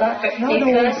 blah, blah. He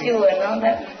cursed you and all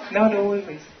that. Not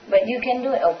always. But you can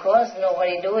do it. Of course,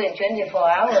 nobody do it 24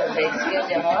 hours. Excuse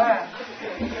them all.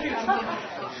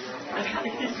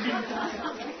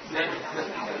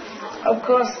 Of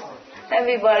course,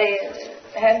 everybody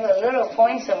has a little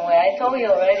point somewhere. I told you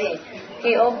already.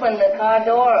 He opened the car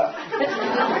door.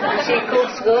 She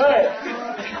cooks good.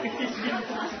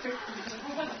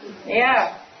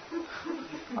 Yeah.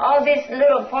 All this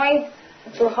little point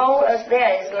to hold us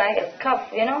there is like a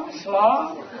cup, you know,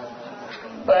 small,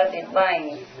 but it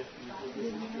binds.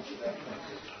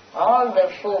 All the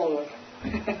fool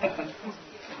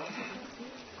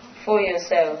for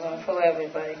yourself and for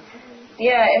everybody.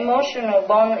 Yeah, emotional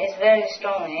bond is very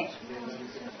strong, eh?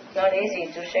 Not easy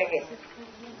to shake it.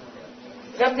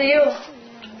 It's up to you.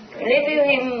 Live with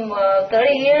him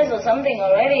 30 years or something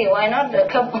already. Why not a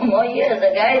couple more years?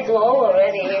 The guy is too old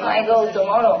already. He might go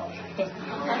tomorrow.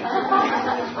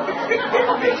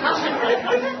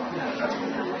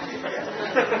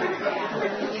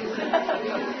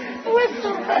 What's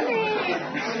so funny?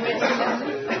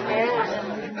 Yeah.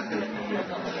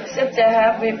 Such a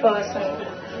happy person.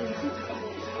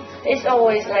 It's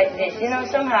always like this, you know,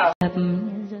 somehow.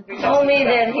 Told me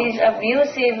that he's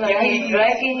abusive and he's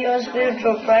dragging your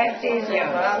spiritual practice and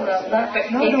blah, blah, blah.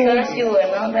 He cursed you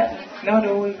and all that. Not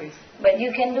always. But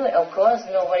you can do it. Of course,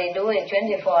 nobody do it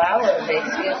 24 hours. They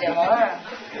excuse him all.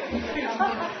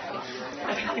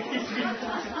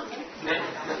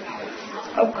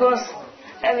 Of course,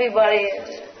 everybody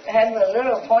has a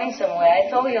little point somewhere. I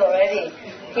told you already.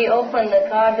 He opened the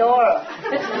car door.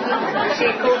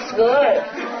 She cooks good.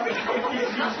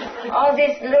 All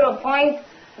this little point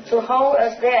to hold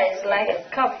us there is like a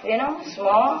cup, you know,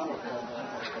 small,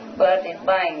 but it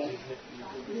binds.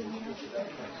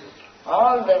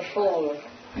 All the fool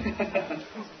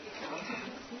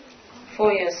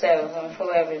for yourself and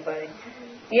for everybody.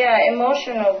 Yeah,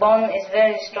 emotional bond is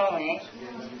very strong, eh?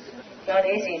 Not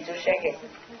easy to shake it.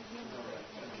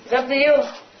 It's up to you.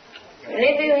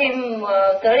 Live with him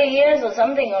 30 years or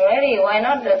something already. Why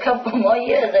not a couple more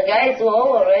years? The guy is too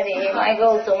old already. He might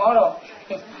go tomorrow.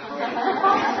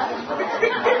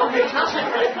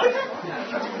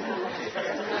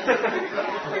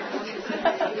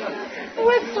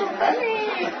 What's so funny?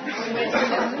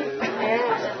 Yeah.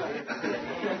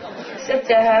 Such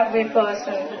a happy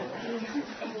person.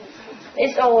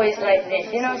 It's always like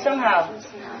this, you know, somehow.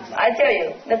 I tell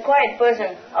you, the quiet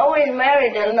person always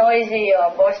married a noisy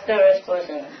or boisterous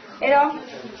person, you know.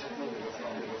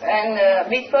 And a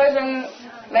big person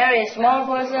marries a small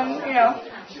person, you know.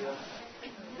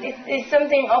 It's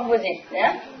something opposite,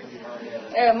 yeah.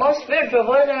 Most spiritual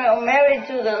person are married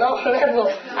to the low level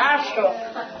astral.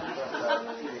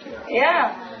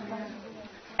 Yeah.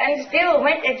 And still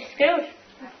make excuse.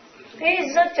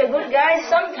 He's such a good guy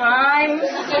sometimes.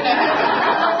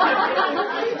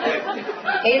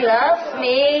 He loves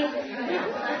me.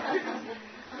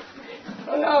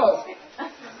 Who knows?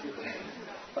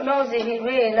 Who knows if he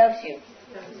really loves you?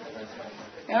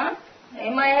 Huh? He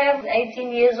might have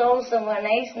 18 years old somewhere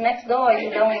next door,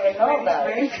 you don't even know about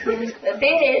it. The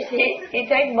thing is, he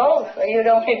takes both, you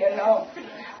don't even know.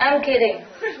 I'm kidding.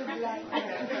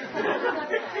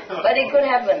 But it could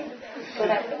happen. It could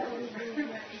happen.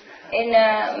 In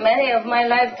many of my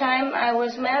lifetime, I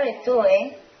was married too,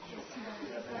 eh?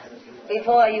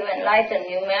 Before you enlighten,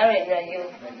 you married, you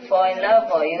fall in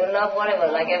love, or you love whatever,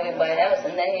 like everybody else,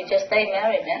 and then you just stay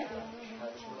married, eh?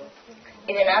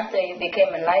 Even after you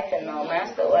became enlightened or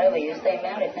master, whatever, you stay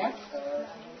married, eh?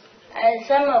 And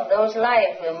some of those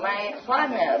lives, my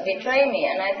partner betrayed me,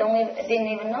 and I didn't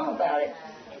even know about it.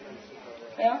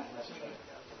 Yeah?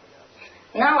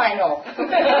 Now I know.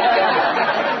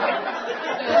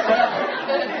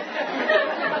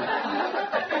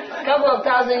 A couple of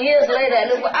thousand years later, I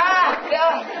look,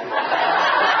 God!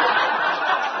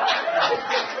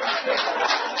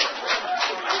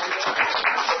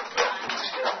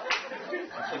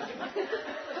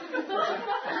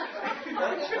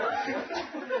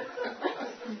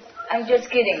 I'm just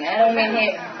kidding, I don't mean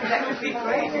him. That would be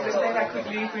great, because then I could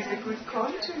live with a good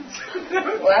conscience.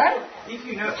 What? If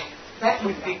you know, that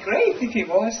would be great if he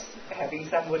was having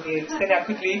somebody else. Then I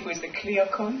could live with a clear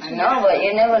conscience. I know, but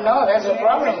you never know, that's the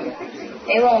problem.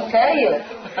 He won't tell you.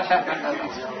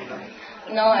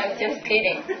 No, I'm just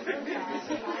kidding.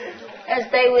 And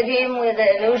stay with him with the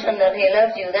illusion that he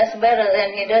loves you. That's better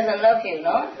than he doesn't love you,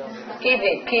 no? Keep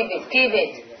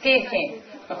him.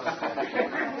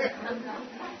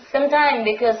 Sometime,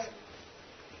 because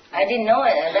I didn't know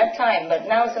it at that time, but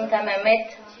now sometime I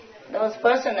met those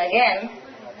person again,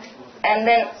 and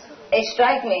then it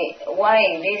struck me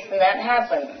why this and that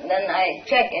happened. Then I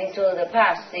check into the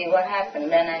past, see what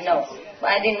happened, then I know. But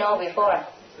I didn't know before.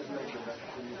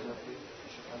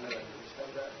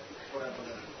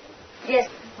 Yes.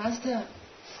 Master,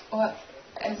 well,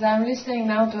 as I'm listening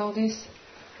now to all this,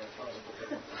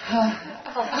 I'm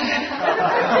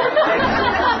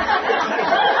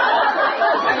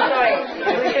sorry,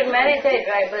 we should meditate,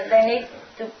 right? But they need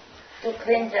to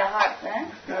cleanse their heart, eh?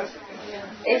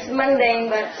 It's mundane,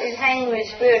 but it hangs with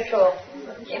spiritual.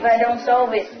 If I don't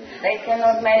solve it, they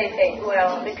cannot meditate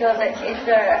well because it's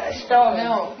a stone.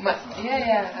 No,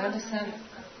 I understand.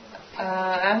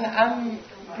 I'm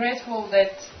grateful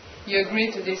that you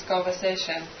agree to this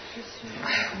conversation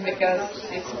because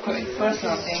it's a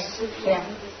personal thing. Yeah.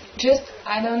 Just,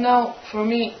 I don't know, for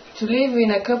me, to live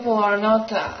in a couple or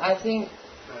not, I think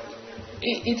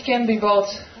it can be both.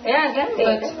 Yeah, it can be.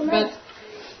 But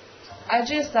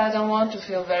I don't want to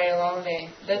feel very lonely.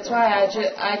 That's why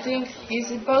I think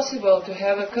it's impossible to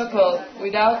have a couple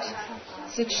without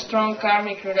such strong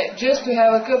karmic relation. Just to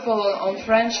have a couple on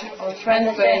friend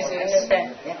basis.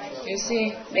 Understand. Yeah. You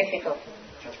see? Difficult.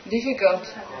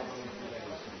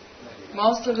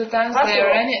 Most of the times they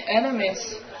are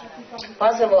enemies.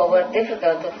 Possible, but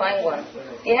difficult to find one.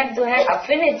 You have to have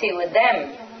affinity with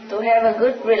them to have a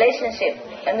good relationship.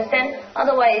 Understand?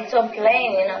 Otherwise, it's so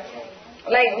plain,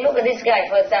 Like, look at this guy,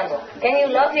 for example. Can you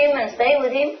love him and stay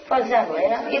with him, for example?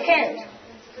 You can't.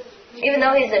 Even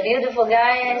though he's a beautiful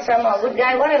guy, handsome, or good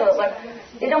guy, whatever, but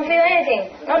you don't feel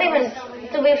anything. Not even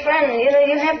to be friends.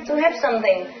 You have to have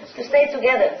something to stay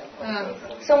together.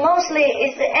 So mostly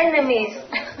it's the enemy's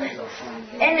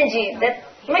energy that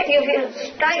make you feel,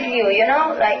 strike you,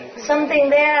 like something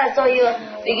there, so you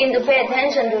begin to pay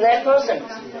attention to that person.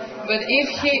 But if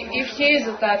he is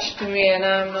attached to me and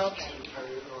I'm not,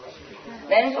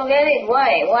 then forget it.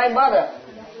 Why? Why bother?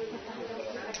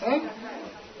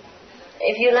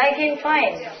 If you like him,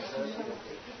 fine.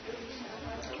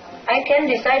 I can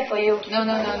decide for you. No.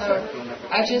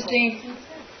 I just think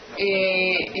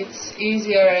it's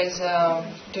easier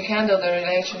to handle the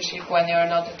relationship when you're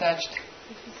not attached.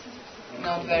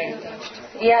 Not very attached.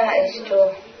 Yeah, it's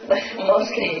true. But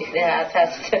mostly they are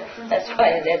attached. That's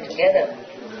why they're together.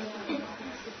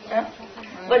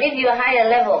 But if you're higher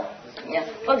level,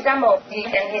 for example, he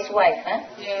and his wife,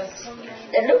 yes.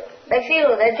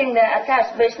 They think they're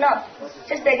attached, but it's not.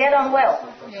 Just they get on well.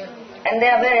 Yeah. And they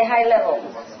are very high level.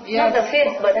 Yes. Not the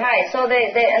fifth, but high. So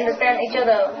they understand each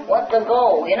other, what's the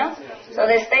goal, So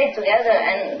they stay together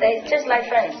and they just like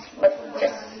friends, but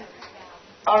just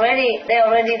they're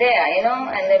already there,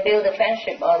 and they build a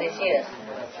friendship all these years.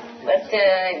 But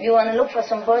if you want to look for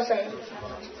some person,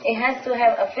 it has to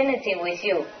have affinity with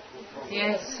you.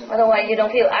 Yes. Otherwise you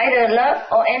don't feel either love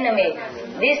or enemy.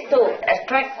 These two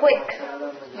attract quick.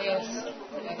 Yes.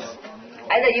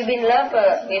 Either you've been loved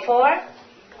before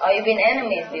or you've been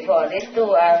enemies before. These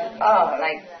two are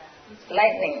like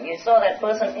lightning. You saw that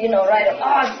person, right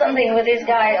up, something with this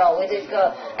guy or with this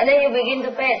girl. And then you begin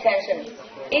to pay attention.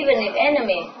 Even if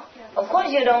enemy, of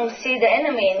course you don't see the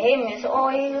enemy in him. You say,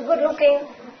 he's good looking.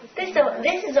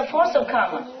 This is a force of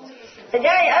karma. The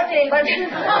guy ugly, but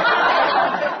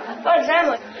for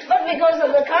example, but because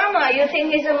of the karma, you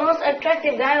think he's the most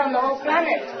attractive guy on the whole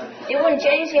planet. You wouldn't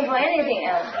change him for anything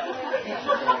else.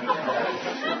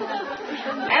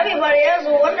 Everybody else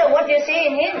will wonder what you see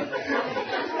in him.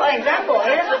 For example,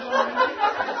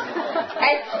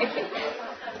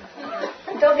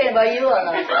 I'm talking about you or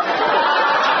not?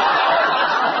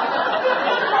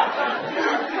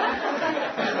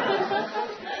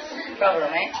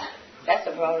 Problem, eh? That's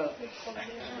the problem.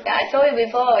 Yeah, I told you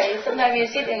before, sometimes you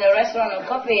sit in a restaurant or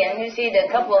coffee and you see the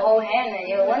couple hold hands and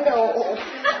you wonder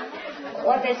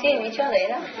what they see in each other,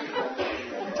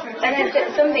 And it's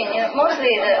something,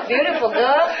 mostly the beautiful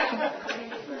girl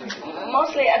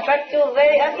mostly attract to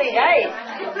very ugly guys.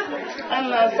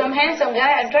 And some handsome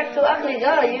guy attract to ugly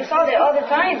girl. You saw that all the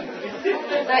time.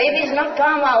 So if it's not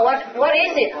karma, what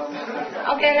is it?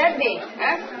 How can that be?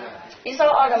 You saw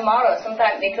all the models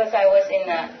sometimes because I was in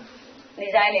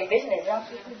designing business.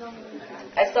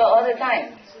 I saw all the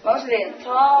time. Mostly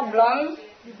tall, blonde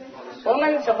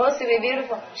woman supposed to be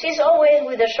beautiful. She's always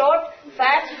with a short,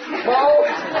 fat, bald,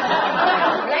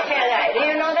 black hair guy. Do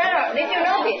you know that? Or did you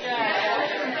know this?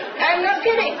 I'm not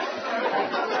kidding.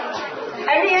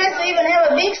 And he has to even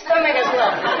have a big stomach as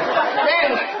well.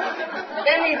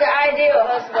 Then he's the ideal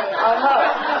husband or her.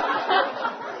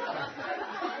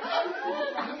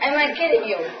 Am I kidding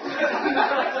you?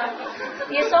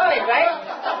 You saw it, right?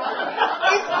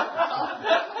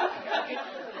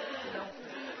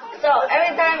 So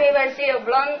every time if I see a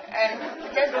blonde and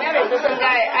just married to some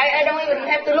guy, I don't even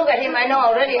have to look at him. I know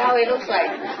already how he looks like.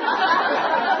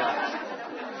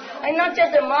 And not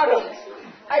just the models.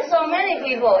 I saw many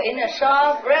people in a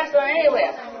shop, restaurant,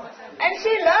 anywhere. And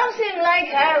she loves him like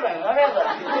heaven, whatever.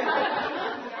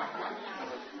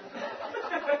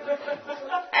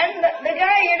 And the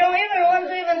guy, you don't even want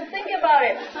to even think about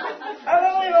it. I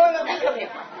don't even want to think of him.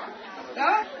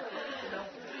 No?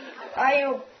 Are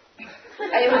you?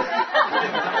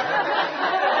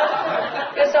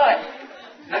 You saw it?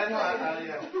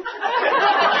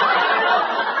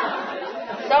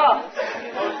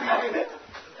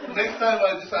 time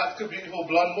I just ask a beautiful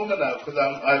blonde woman out because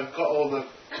I've got all the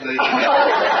You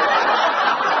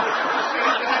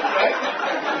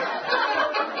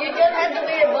just have to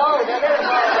be bold, a little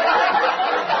bold.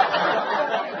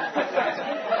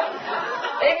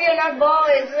 If you're not bold,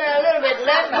 it's a little bit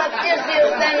left, but just you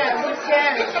stand a good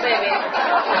chance, baby.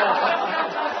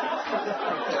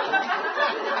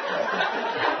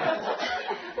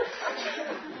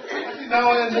 Now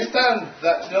I understand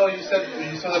that. You said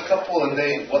you saw the couple and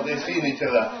what they see in each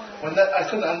other. When that I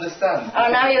couldn't understand. Oh,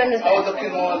 now you understand. I was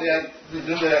looking more at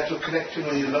the actual connection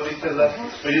when you love each other.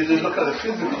 But you just look at the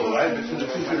physical, right? Between the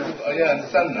two physical. Oh, yeah, I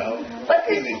understand now. But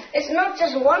it's not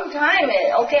just one time.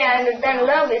 Okay, I understand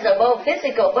love is above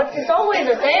physical, but it's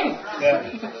always the same. Yeah.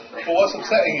 But what's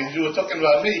upsetting is you were talking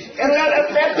about me. I'm not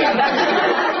upset.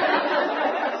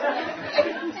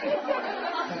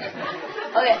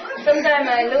 Okay, sometimes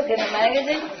I look in a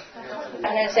magazine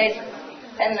and I say,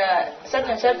 and such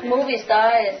and such movie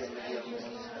star is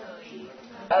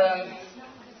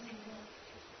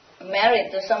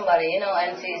married to somebody,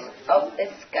 and she's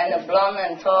it's kind of blonde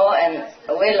and tall and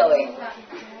willowy.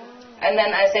 And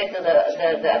then I say to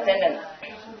the attendant,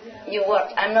 you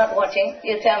watch, I'm not watching,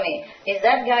 you tell me, is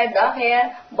that guy dark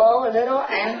hair, bald, little,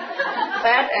 and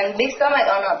fat, and big stomach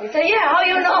or not? He said, yeah, how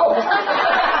you know?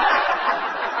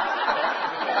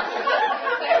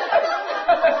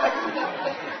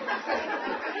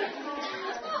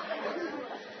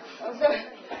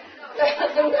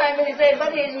 Sometimes he say,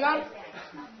 but he's not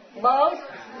bald.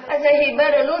 I say, he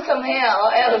better lose some hair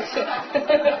or else.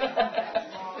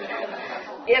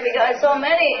 Yeah, because I saw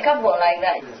many couples like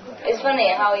that. It's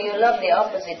funny how you love the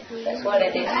opposite. That's what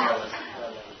it is.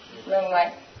 Never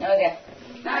mind. Okay.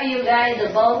 Now you guys, the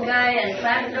bald guy and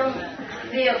fat, don't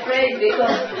be afraid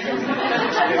because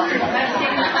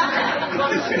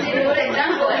I've seen a good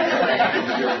example everywhere.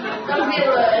 Some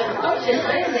people are conscious,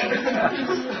 I think.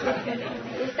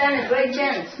 You stand a great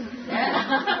chance. Yeah?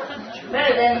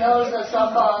 Better than those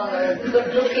so-called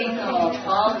good-looking or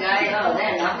tall guy. Oh,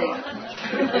 they're nothing.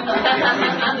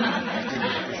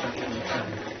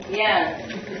 Yeah,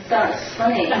 that's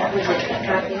funny.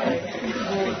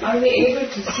 Are we able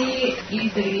to see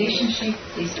if the relationship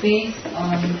is based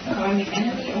on karmic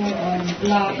energy or on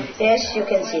love? Yes, you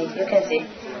can see.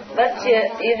 But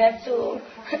you have to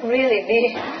really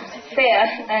be fair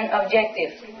and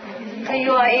objective. So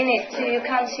you are in it, so you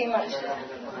can't see much.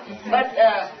 But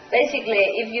basically,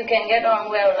 if you can get on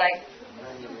well, like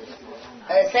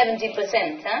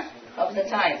 70% of the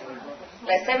time,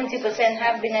 like 70%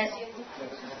 happiness,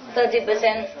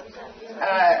 30%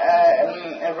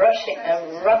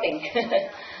 rubbing,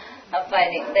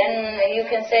 fighting, then you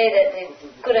can say that it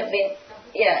could have been,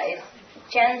 it's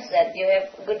chance that you have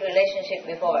a good relationship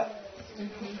before.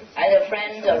 Either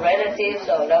friends or relatives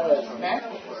or lovers.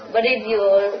 But if you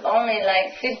only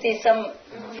like 50 some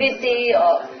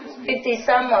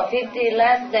or 50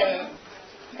 less, then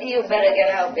you better get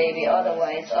out, baby.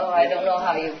 Otherwise, I don't know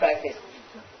how you practice.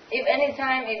 If any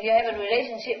time, if you have a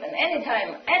relationship, and any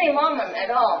time, any moment at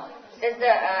all, there's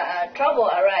trouble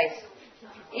arise.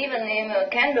 Even in a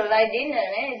candlelight dinner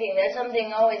and anything, there's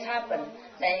something always happen.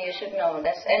 Then you should know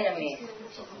that's enemies.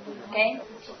 Okay?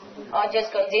 Or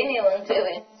just continue until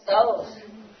it's solved.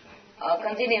 Or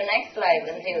continue next life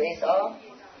until it's all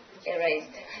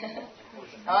erased.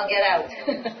 Or get out.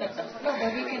 No,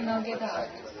 but we cannot get out.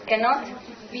 Cannot?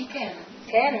 We can.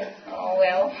 Can? Oh,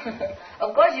 well.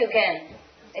 Of course you can.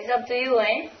 It's up to you,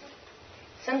 eh?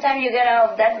 Sometimes you get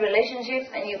out of that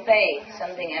relationship and you pay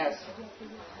something else.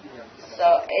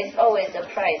 So it's always the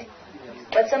price.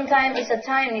 But sometimes it's a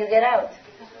time you get out.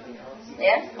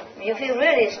 Yeah? You feel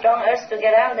really strong urge to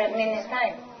get out, that means it's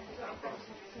time.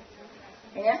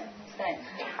 Yeah? It's time.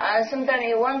 And sometimes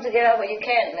you want to get out but you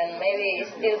can't, then maybe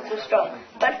it's still too strong.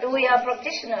 But we are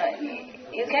practitioners.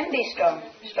 You can be strong.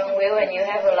 Strong will, and you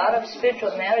have a lot of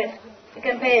spiritual merit. You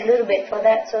can pay a little bit for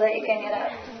that so that you can get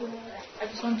out. I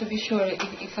just want to be sure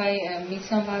if I meet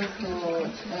someone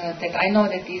that I know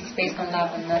that it's based on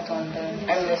love and not on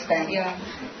the... I understand. Yeah.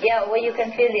 Yeah, well, you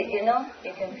can feel it,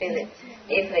 you can feel it.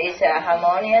 If it's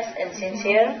harmonious and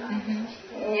sincere,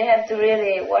 you have to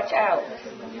really watch out.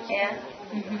 Yeah.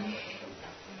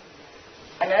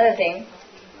 Another thing,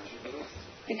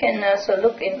 you can also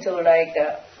look into like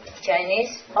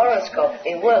Chinese horoscope.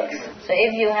 It works. So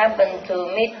if you happen to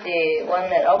meet the one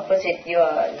that opposite your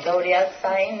zodiac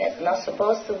sign that's not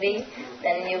supposed to be,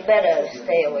 then you better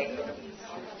stay away.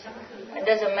 It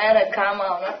doesn't matter karma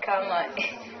or not karma.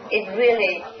 It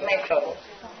really makes trouble.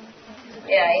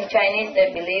 Yeah, in Chinese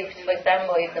they believe, for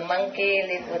example, if the monkey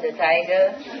lives with the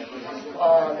tiger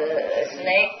or the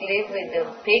snake lives with the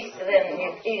pig, then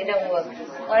it don't work.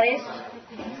 What is?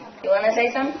 You want to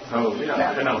say something? Oh, yeah, No.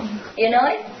 I know. You know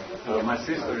it? My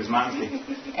sister is monkey.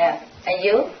 Yeah. And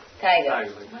you? Tiger.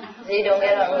 So you don't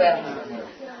get on well.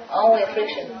 Always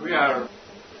friction.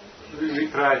 We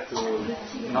try to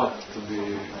not to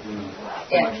be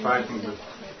too much fighting,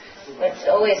 but it's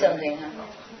always something, huh?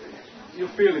 You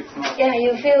feel it's not. Yeah,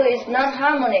 you feel it's not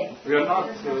harmony. We are not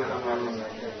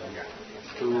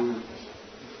to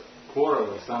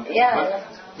quarrel or something. Yeah,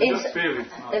 but you it's just feel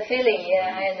it's not. the feeling.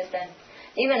 Yeah, I understand.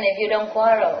 Even if you don't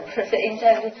quarrel,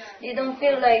 inside you don't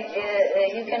feel like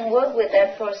you can work with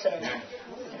that person.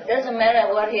 It doesn't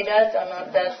matter what he does or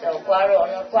not does, or quarrel or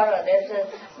not quarrel. There's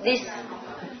this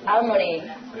harmony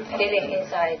feeling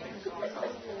inside.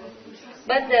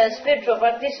 But the spiritual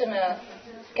practitioner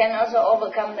can also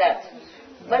overcome that.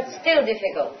 But still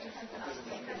difficult.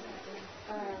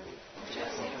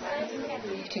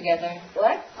 Together.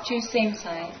 What? Choose same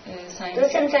sign. The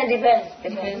same sign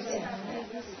depends.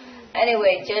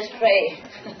 Anyway, just pray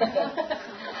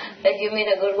that you meet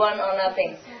a good one or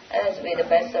nothing. That has to be the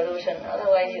best solution.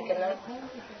 Otherwise, you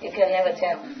can never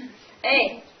tell.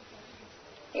 Hey,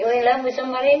 you in love with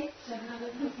somebody?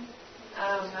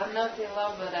 I'm not in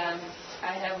love, but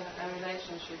I have a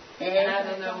relationship, and I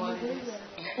don't know what it is.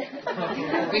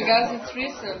 Because it's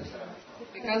recent.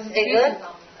 Is he good?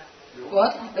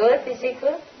 What? Good? Is he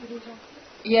good?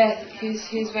 Yeah,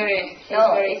 he's very.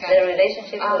 No, very is kind. the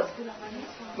relationship good?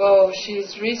 Well,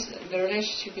 the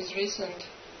relationship is recent.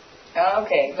 Oh,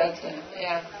 okay. But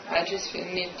yeah, I just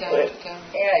need time good. to tell.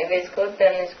 Yeah, if it's good,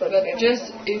 then it's good. But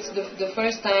it's the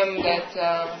first time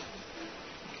that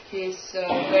he's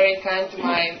very kind to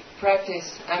my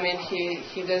practice. I mean,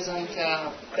 he doesn't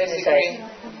disagree.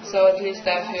 So at least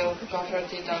I feel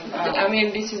comforted. I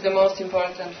mean, this is the most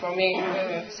important for me.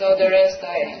 Mm-hmm. So the rest,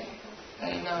 I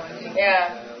don't know. I think.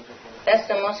 Yeah, that's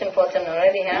the most important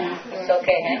already, huh? Mm-hmm. It's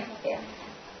okay, huh? Yeah.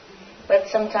 But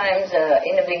sometimes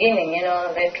in the beginning,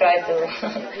 they try to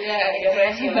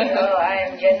impress you. Oh, I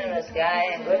am generous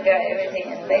guy and good guy,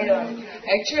 everything, and later on.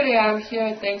 Actually, I'm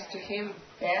here thanks to him.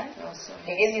 Yeah? Also.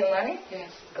 He gives you money?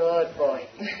 Yes. Good boy.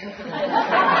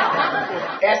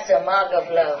 That's a mark of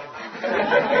love.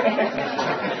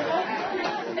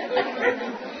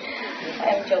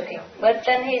 I'm joking. But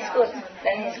then he's good.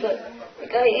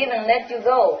 Because he even let you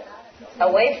go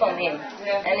away from him.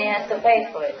 Yeah. And he has to pay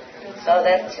for it. So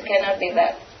that cannot be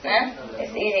bad. Huh?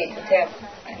 It's easy to tell.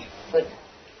 Good.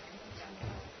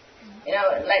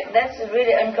 Like that's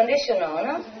really unconditional,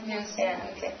 no? Yes. Yeah,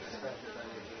 okay.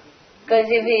 Because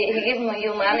if he gives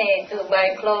you money to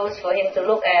buy clothes for him to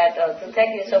look at or to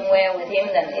take you somewhere with him,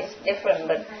 then it's different.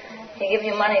 But he gives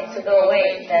you money to go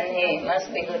away, then he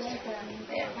must be good.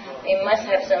 Yeah. He must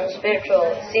have some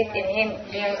spiritual seed in him.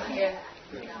 Yes, yeah.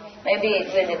 Maybe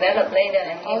it will develop later.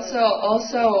 And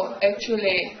also,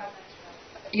 actually,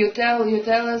 you tell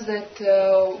us that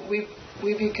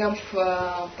we become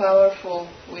powerful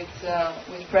with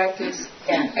practice.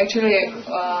 Yeah. Actually,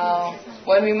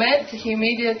 when we met, he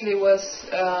immediately was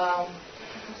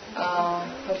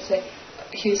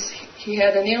he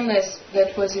had an illness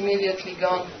that was immediately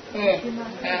gone.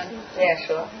 Yeah,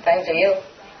 sure. Thanks to you.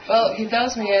 Well, he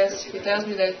tells me yes. He tells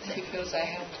me that he feels I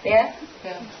helped. Yeah.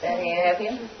 Yeah. Then you help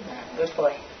him. Good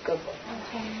boy. Good boy.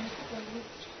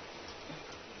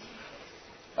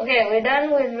 Okay, we're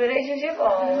done with relationship,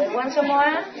 or we want some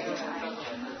more?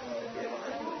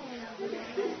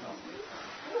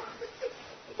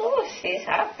 Oh, she's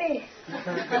happy.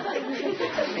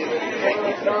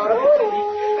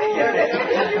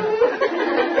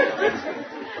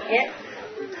 Yeah.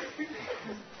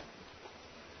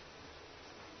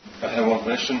 I have one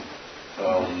question.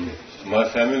 My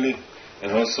family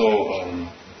and also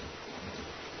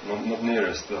not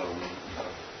nearest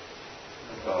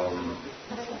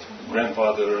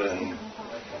grandfather, and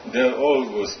they all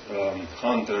was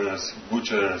hunters,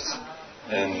 butchers,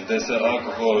 and they sell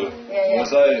alcohol. Yeah.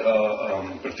 Was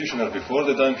I practitioner before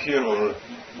that I'm here, or?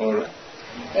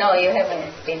 No, you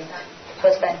haven't been.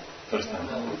 First time. First time.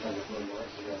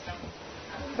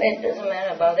 It doesn't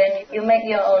matter about that. You make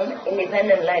your own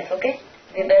independent life, okay?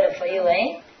 Be better for you,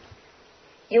 eh?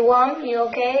 You warm? You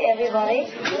okay, everybody?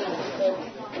 Good.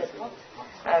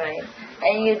 All right.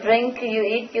 And you drink, you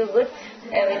eat, you good?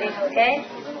 Everything okay?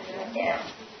 Yeah.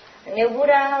 New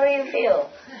Buddha, how do you feel?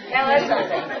 Tell us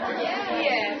something.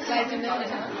 Yes, I do know.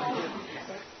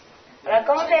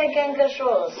 Raconte quelque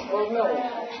chose pour nous.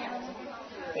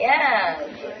 Yeah.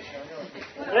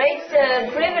 Great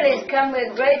privilege comes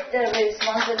with great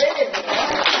responsibility.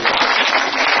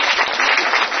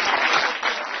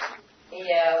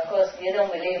 Yeah, of course, you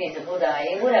don't believe he's a Buddha.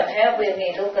 It would have helped if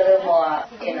he looked a little more,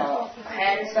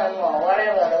 handsome or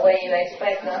whatever, the way you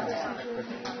expect, huh?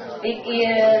 Big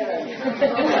ears and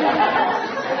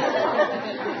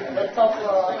the top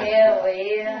hair over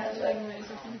here.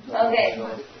 Okay,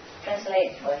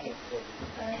 translate for him.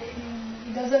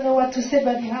 He doesn't know what to say,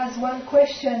 but he has one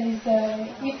question, is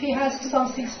if he has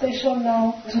something special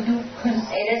now to do.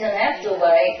 He doesn't have to,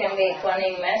 but he can be Kuan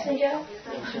messenger,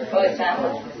 for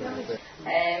example.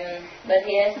 But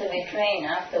he has to be trained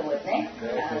afterwards,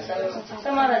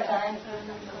 some other time.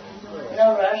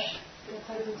 No rush.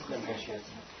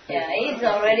 Yeah, he's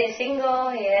already single,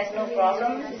 he has no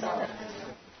problem. So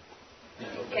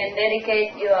can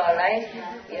dedicate your life,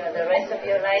 the rest of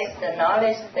your life, the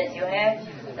knowledge that you have,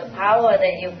 the power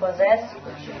that you possess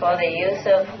for the use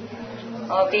of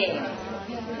all beings.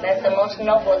 That's the most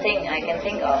noble thing I can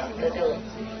think of to do.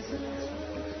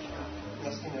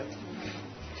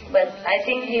 But I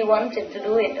think he wanted to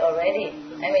do it already.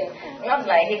 I mean, not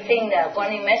like he think that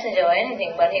Kuan Yin messenger or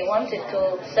anything, but he wanted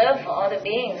to serve all the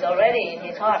beings already in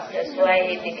his heart. That's why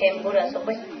he became Buddha so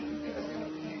quick.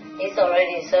 He's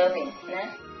already serving.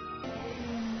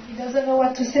 He doesn't know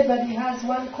what to say, but he has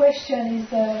one question, is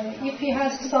if he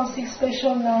has something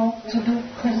special now to do.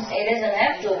 He doesn't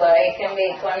have to, but he can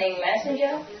be Kuan Yin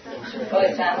messenger, for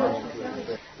example.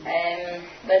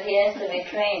 But he has to be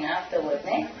trained afterwards,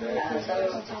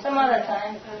 some other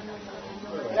time.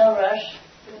 No rush.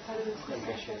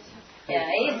 Yeah,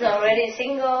 he's already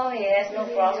single, he has no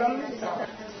problem. So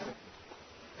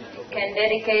can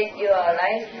dedicate your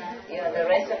life, the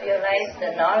rest of your life,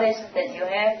 the knowledge that you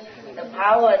have, the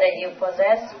power that you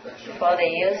possess for the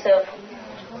use of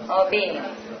all beings.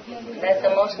 That's the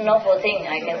most noble thing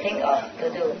I can think of to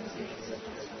do.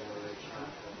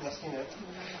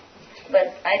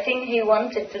 But I think he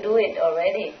wanted to do it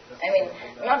already. I mean,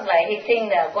 not like he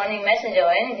think that Kuan Yin messenger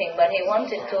or anything, but he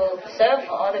wanted to serve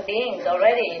all the beings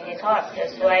already in his heart.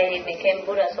 That's why he became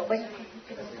Buddha so quick.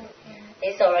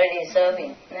 He's already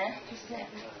serving.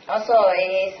 Also,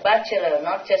 he is bachelor,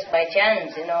 not just by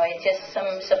chance, it's just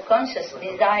some subconscious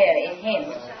desire in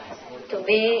him to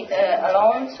be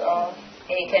alone, so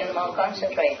he can more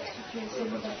concentrate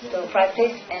to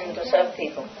practice and to serve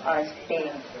people as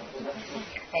beings.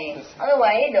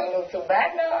 Otherwise, he don't look too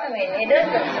bad, no? I mean, he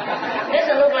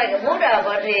doesn't look like a Buddha,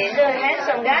 but he's a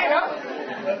handsome guy, no?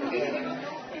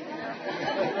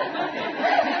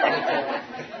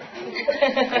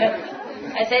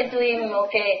 I said to him,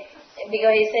 okay,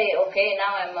 because he said, okay,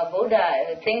 now I'm a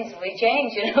Buddha, things will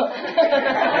change, So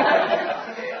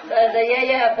I said,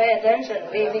 yeah, pay attention,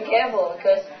 be careful,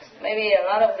 because maybe a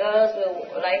lot of girls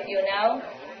will like you now.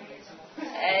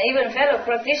 And even fellow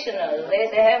practitioners,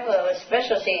 they have a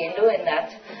specialty in doing that.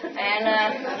 And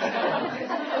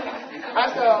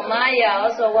also Maya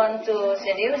also want to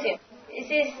seduce him. You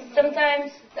see,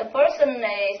 sometimes the person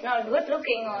is not good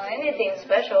looking or anything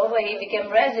special, but he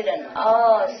became resident.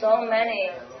 Oh, so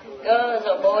many girls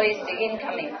or boys begin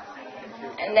coming.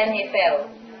 And then he fell.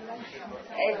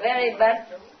 A very bad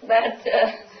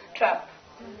trap,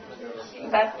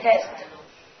 bad test.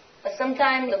 But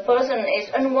sometimes the person is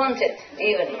unwanted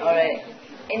even already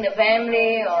in the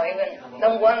family, or even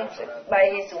don't want by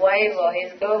his wife or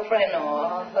his girlfriend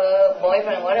or her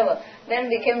boyfriend, whatever. Then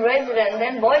became resident,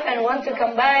 then boyfriend wants to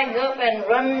come back, girlfriend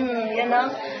run,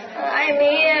 I'm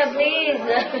here, please.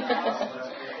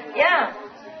 Yeah,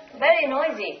 very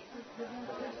noisy.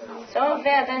 So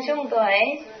pay attention to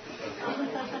it.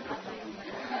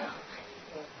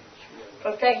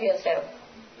 Protect yourself.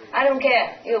 I don't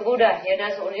care. You're Buddha.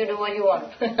 You do what you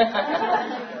want.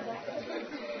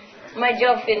 My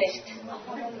job finished.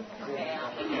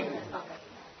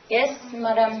 Yes,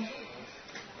 madam.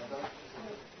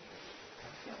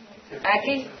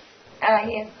 Aki?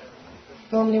 Here.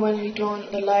 Normally when we draw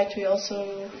the light, we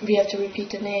have to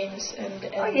repeat the names and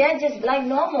Oh yeah, just like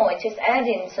normal. Just add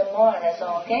in some more. That's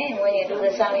all, okay? And when you do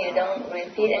the sound, you don't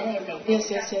repeat anything.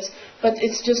 Yes. But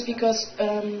it's just because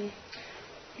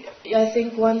I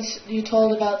think once you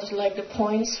told about the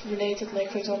points related,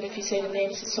 like for example, if you say the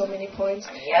names, it's so many points.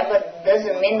 Yeah, but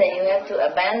doesn't mean that you have to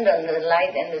abandon the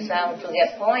light and the sound to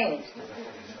get points.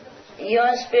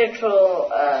 Your spiritual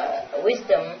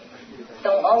wisdom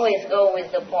don't always go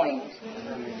with the points.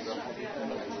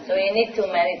 So you need to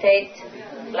meditate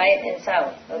light and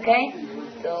sound, okay?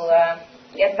 To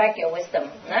get back your wisdom,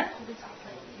 nah?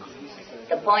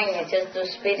 The point is just to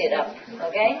speed it up,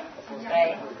 okay?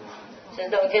 Right? So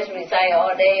don't just recite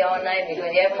all day, all night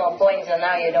because you have more points and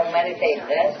now you don't meditate.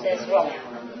 That's wrong.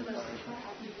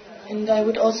 And I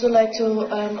would also like to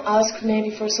ask maybe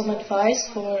for some advice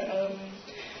for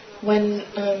when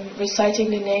reciting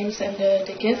the names and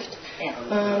the gift.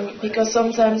 Because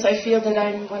sometimes I feel that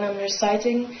when I'm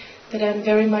reciting, that I'm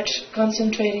very much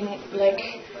concentrating, like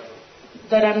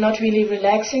that I'm not really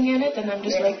relaxing in it, and I'm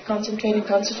just like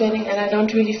concentrating, and I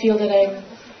don't really feel that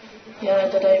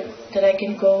that I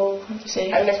can go.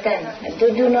 Say. Understand?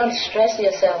 Do not stress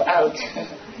yourself out.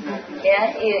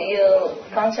 Yeah, you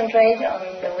concentrate on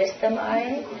the wisdom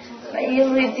eye, but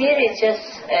you repeat it just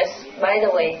as by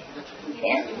the way.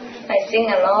 Yeah, I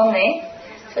sing along,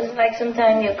 So it's like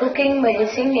sometimes you're cooking but you're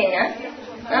singing,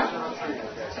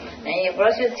 And you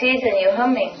brush your teeth and you're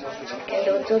humming. You can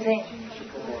do two things.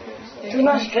 Do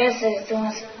not stress it too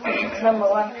much. Number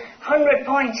 100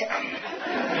 points.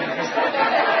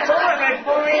 200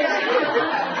 points.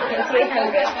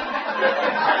 300.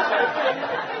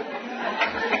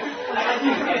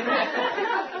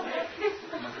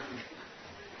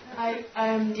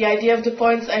 The idea of the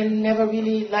points, I never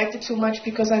really liked it too much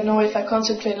because I know if I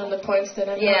concentrate on the points, then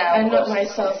I'm not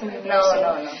myself anymore. No.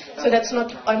 So that's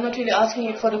not. I'm not really asking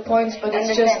it for the points, but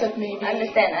it's just that maybe.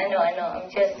 Understand? I know. I'm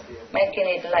just making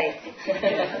it light.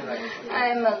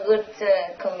 I'm a good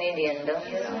comedian, don't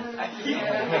you know?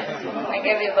 Make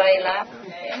everybody laugh.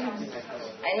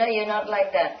 I know you're not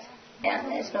like that. Yeah,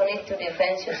 there's no need to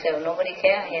defend yourself. Nobody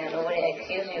cares here. Nobody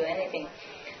accuse you anything.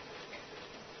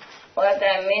 What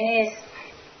I mean is,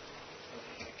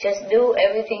 just do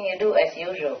everything you do as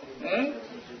usual.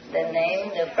 The name,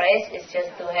 the phrase is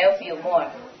just to help you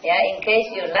more. Yeah, in case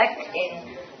you lack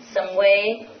in some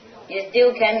way, you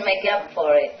still can make up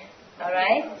for it. All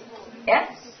right? Yeah?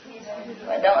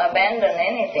 But don't abandon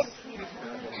anything.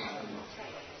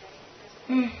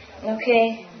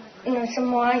 Okay. Some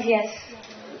more? Yes.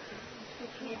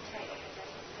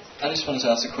 I just wanted to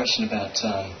ask a question about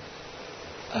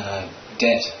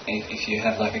debt. If you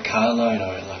have like a car loan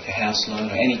or like a house loan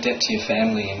or any debt to your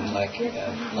family and like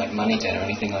money debt or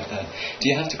anything like that, do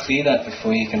you have to clear that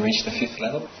before you can reach the 5th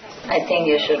level? I think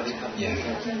you should. Yeah.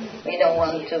 We don't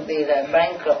want to be the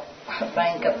bankrupt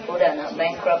Buddha, not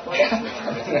bankrupt Buddha.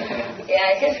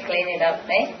 Yeah, just clean it up,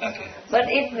 Okay. But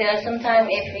if sometimes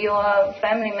if your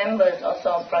family members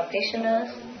also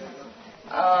practitioners,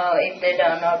 if they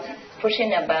are not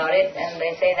pushing about it and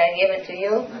they say they give it to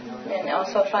you, then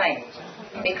also fine.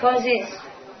 Because it's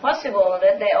possible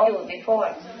that they owe you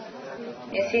before.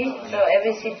 You see? So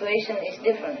every situation is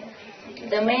different.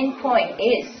 The main point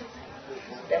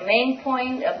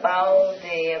about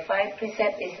the 5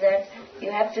 precepts is that you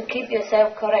have to keep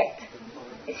yourself correct.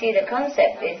 You see, the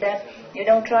concept is that you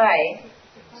don't try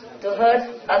to hurt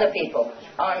other people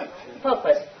on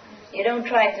purpose. You don't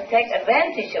try to take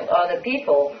advantage of other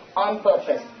people on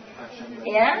purpose.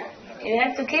 Yeah? You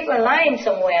have to keep a line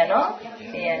somewhere, no?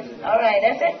 Yes. All right,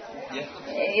 that's it. Yeah.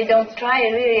 You don't try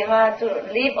really hard to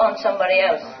live on somebody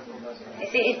else. You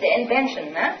see, it's the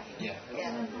intention, huh? Yeah.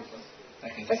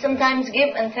 Okay. But sometimes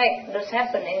give and take does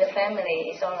happen in the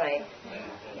family. It's all right.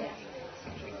 Yeah.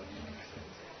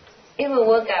 It will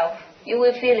work out. You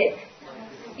will feel it.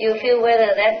 You feel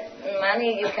whether that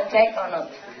money you can take or not,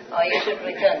 or you should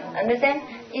return. Understand?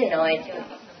 You know it.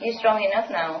 You're strong enough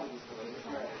now.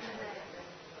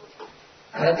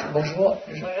 Bonjour.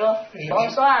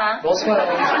 Bonsoir. Bonsoir.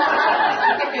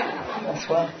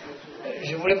 Bonsoir.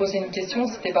 Je voulais poser une question,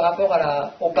 c'était par rapport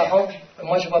aux parents.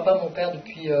 Moi, je vois pas mon père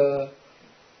depuis, je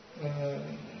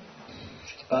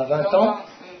sais pas, 20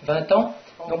 ans.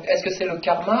 Donc, est-ce que c'est le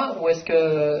karma ou est-ce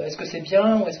que c'est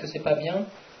bien ou est-ce que c'est pas bien?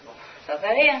 Ça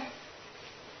fait rien.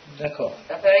 D'accord.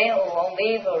 Ça fait rien, on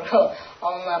vit,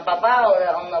 on papa ou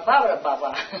on n'a pas de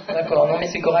papa. D'accord, non mais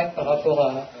c'est correct par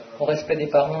rapport au respect des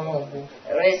parents.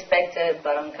 Respect les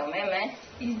parents quand même,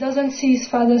 He doesn't see his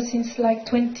father since like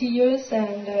 20 years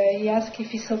and he asks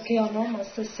if it's okay or not.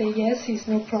 Master say yes, it's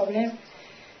no problem.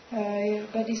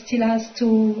 But he still has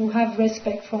to have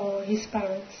respect for his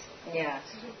parents. Yeah.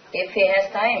 If he has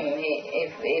time,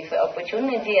 if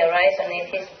opportunity arises and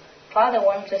if his father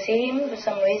wants to see him for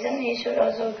some reason, he should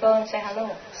also go and say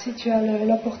hello. Si tu as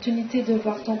l'opportunité de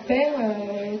voir ton père,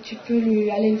 tu peux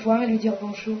aller le voir et lui dire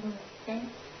bonjour.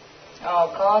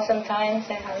 Or call sometimes,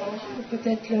 say hello.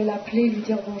 Peut-être l'appeler, lui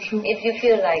dire bonjour. If you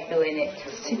feel like doing it.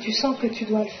 Si tu sens que tu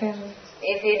dois le faire.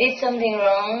 If he did something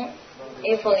wrong,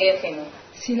 you forgive him.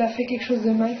 S'il a fait quelque chose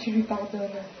de mal, tu lui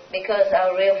pardonnes. Because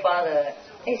our real father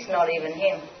is not even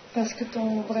him. Parce que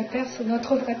ton vrai père,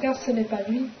 notre vrai père, ce n'est pas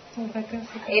lui. Ton vrai père,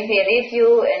 c'est pas lui. If he leaves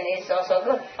you and it's also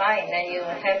good, fine. Then you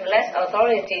have less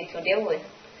authority to deal with.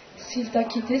 S'il t'a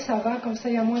quitté, ça va. Comme ça,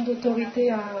 il y a moins d'autorité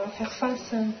à faire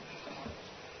face.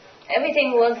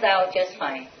 Everything works out just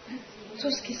fine.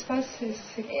 Tout ce qui se passe,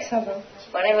 ça va.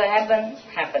 Whatever happens.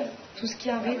 Tout ce qui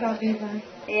arrive, arrive.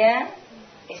 Yeah?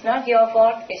 It's not your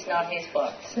fault, it's not his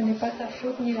fault. Ce n'est pas ta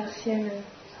faute ni la sienne.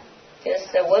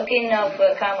 Just the working of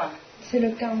karma. C'est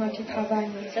le karma qui travaille.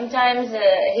 Sometimes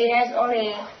he has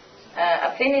only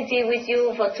affinity with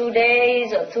you for 2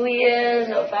 days or 2 years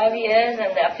or 5 years,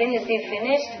 and the affinity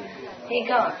finished, he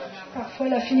gone. Parfois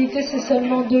l'affinité c'est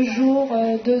seulement 2 jours,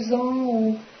 2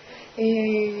 ans,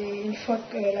 et une fois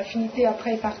que l'affinité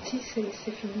après est partie,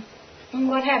 c'est fini.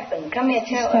 What happened? Come here,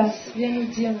 tell us. Viens nous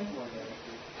dire.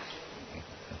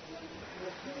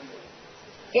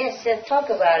 Yes, talk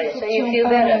about it so you feel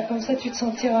better. Comme ça tu te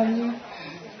sentiras mieux.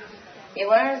 You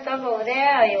want to talk over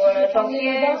there or you want to talk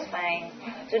here? It's fine.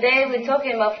 Today we're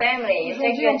talking about family. You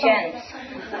take your chance.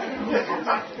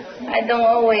 I don't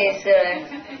always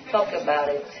talk about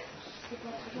it.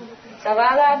 Ça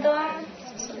va là, toi?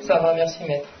 Ça va, merci,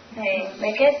 maître. Hey,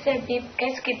 mais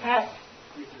qu'est-ce qui passe?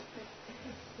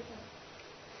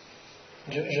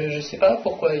 Je sais pas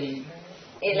pourquoi il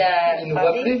ne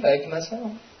voit plus avec ma soeur.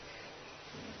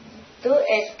 Tu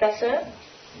es ta soeur?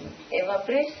 Il va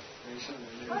plus?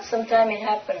 Sometimes it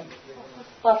happens.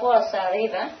 Parfois ça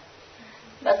arrive, hein?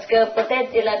 Parce que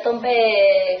peut-être il a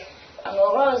tombé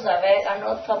amoureuse avec une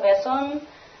autre personne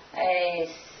et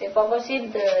c'est pas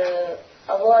possible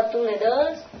d'avoir tous les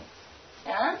deux.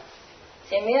 Hein?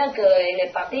 C'est mieux qu'il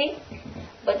est parti.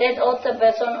 Peut-être autre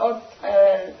personne,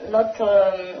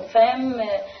 l'autre femme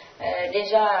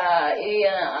déjà eu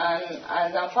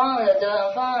un enfant, 2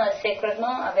 enfants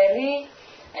secrètement avec lui.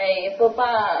 Et il ne peut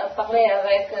pas parler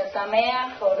avec ta mère,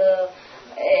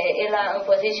 il a une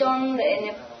position, il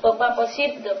n'est pas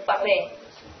possible de parler.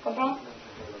 Comprends?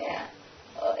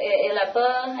 Il a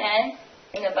peur, hein?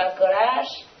 Il n'a pas de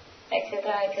courage, etc.,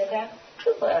 etc.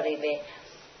 Tout peut arriver.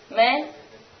 Mais,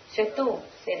 surtout,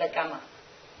 c'est le karma.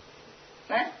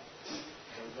 Hein?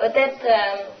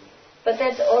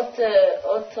 Peut-être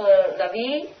autre la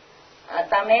vie,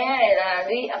 ta mère, elle a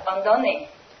lui abandonné.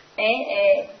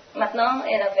 Et maintenant,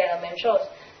 elle a fait la même chose.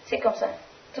 C'est comme ça,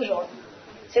 toujours.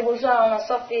 C'est pour ça qu'on a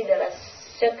sorti de la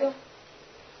cercle.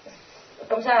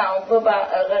 Comme ça, on ne peut pas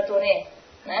retourner.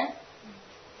 Hein?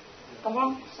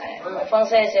 Comprends? En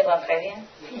français, c'est pas très bien.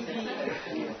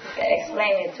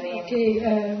 Explain it to him. Okay,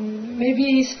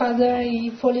 maybe his father, he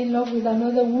fall in love with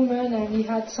another woman and he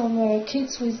had some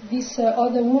kids with this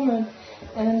other woman.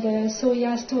 And so he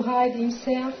has to hide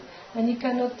himself and he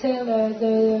cannot tell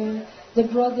the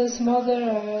brother's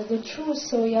mother the truth,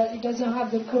 so he doesn't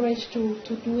have the courage to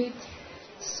do it.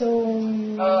 So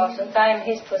sometimes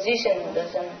his position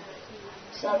doesn't.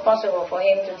 It's not possible for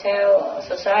him to tell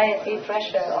society,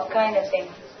 pressure, all kind of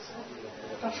things.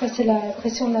 Parfois c'est la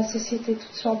pression de la société,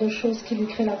 toutes sortes de choses qui lui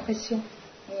créent la pression.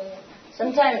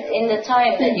 Sometimes in the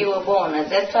time that you were born, at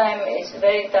that time it's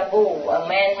very taboo. A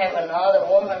man have another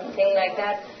woman, thing like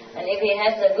that. And if he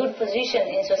has a good position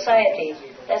in society,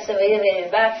 that's really, really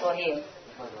bad for him.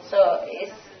 So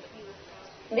it's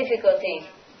difficulty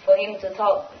for him to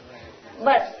talk.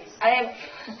 But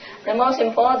the most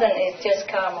important is just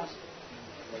karma.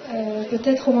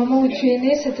 Peut-être au moment où tu es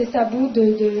né, c'était tabou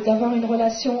d'avoir une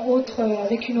relation autre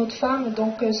avec une autre femme,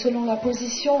 donc selon la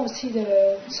position aussi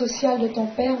sociale de ton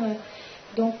père.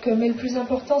 Donc, mais le plus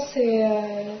important,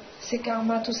 c'est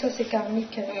karma, tout ça c'est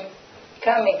karmique.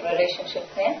 Karmic relationship,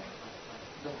 yeah?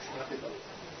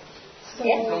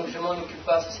 Donc je m'en occupe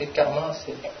pas, c'est karma,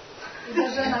 c'est...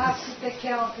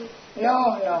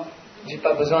 Non, non. J'ai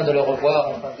pas besoin de le revoir.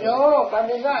 Enfin. Non, pas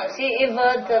besoin. S'il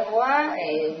veut te voir,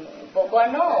 pourquoi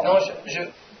non? Non,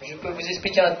 je peux vous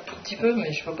expliquer un tout petit peu,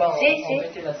 mais je peux pas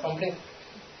embêter l'assemblée.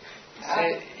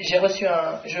 J'ai reçu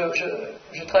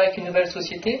je travaille avec une nouvelle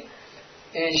société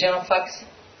et j'ai un fax.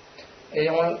 Et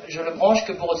je le branche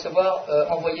que pour recevoir,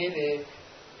 envoyer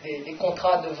les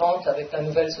contrats de vente avec la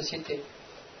nouvelle société.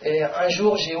 Et un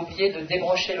jour, j'ai oublié de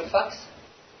débrancher le fax.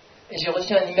 Et j'ai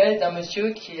reçu un email d'un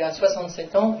monsieur qui a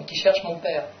 67 ans et qui cherche mon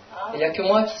père. Et il n'y a que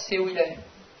moi qui sais où il est.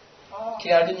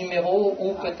 Qui a le numéro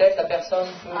où peut-être la personne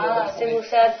peut le retrouver. C'est pour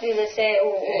ça que tu le sais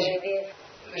où il vit.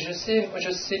 Je sais,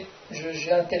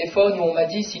 j'ai un téléphone où on m'a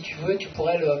dit si tu veux, tu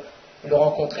pourrais le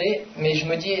rencontrer. Mais je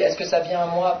me dis, est-ce que ça vient à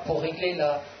moi pour régler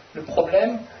le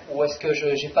problème ou est-ce que je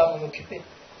n'ai pas à m'en occuper?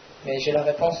 Mais j'ai la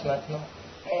réponse maintenant.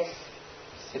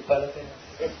 C'est pas la peine.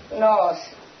 Non,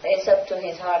 it's up to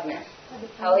his heart now.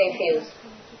 How he feels.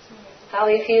 How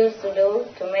he feels to do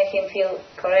to make him feel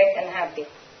correct and happy.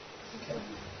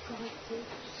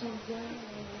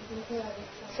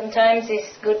 Sometimes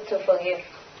it's good to forgive.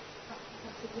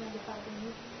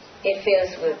 It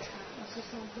feels good.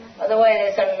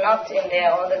 Otherwise, there's a knot in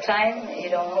there all the time. You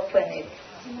don't open it.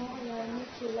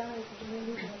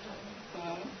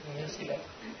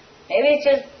 Maybe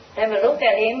just have a look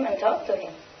at him and talk to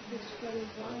him.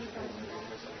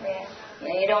 Yeah.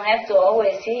 You don't have to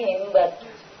always see him, but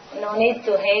no need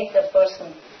to hate the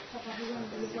person.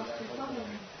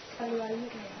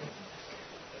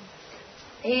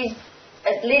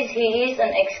 At least he is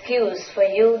an excuse for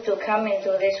you to come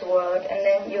into this world and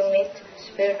then you meet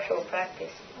spiritual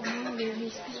practice.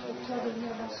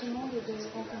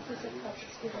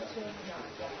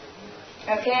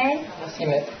 Okay? Merci,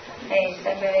 maître. Hey,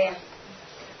 ça fait rien.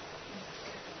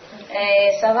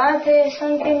 Et ça va, te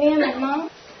sens mieux maintenant?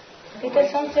 Tu te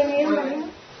sens mieux maintenant?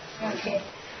 Okay.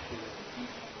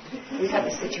 We've had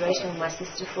this situation with my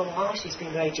sister for a while. She's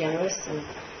been very generous, and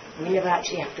we never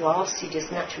actually have to ask. She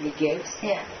just naturally gives.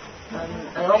 Yeah.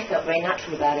 And I felt very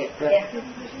natural about it, but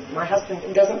my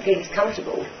husband doesn't feel as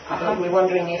comfortable. We're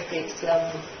wondering if it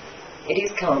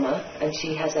is karma, and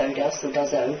she has owed us, or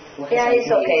does owe. Or has owed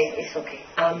It's okay, it's okay.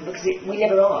 Because we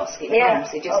never ask. It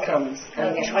comes, it just comes.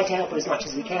 And we try to help her as much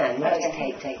as we can. We just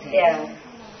take. Yeah.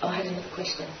 Oh, I had another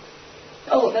question.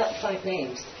 Oh, about 5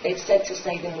 names. It's said to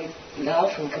say them with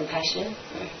love and compassion,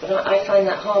 but I find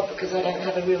that hard because I don't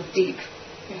have a real deep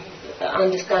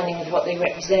understanding of what they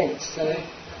represent. So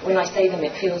when I say them,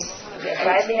 it feels a bit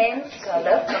 5 names?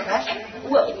 Love, compassion?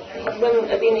 Well, when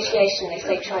at the initiation they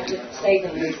say try to say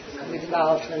them with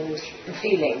love and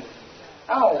feeling.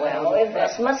 Oh, well,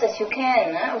 as much as you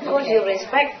can. Of course, you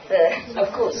respect the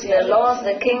laws,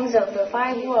 the kings of the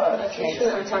 5 worlds. Okay,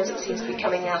 sure. Sometimes it seems to be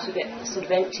coming out a bit sort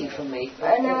of empty from me.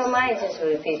 Never mind, just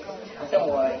repeat. Don't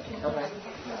worry. Okay.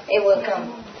 It will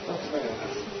come.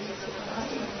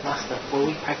 Master, were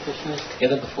we practitioners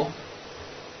together before?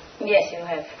 Yes, you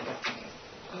have.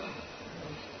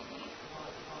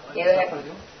 You have a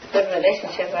good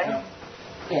relationship, right?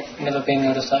 Yes. Never been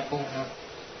your disciple?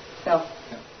 No.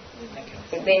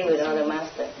 You've been with other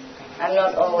masters. I'm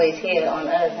not always here on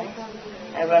earth.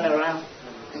 I run around.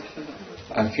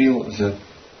 I feel that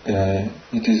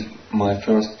it is my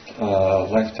first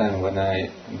lifetime when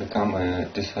I become a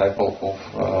disciple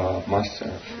of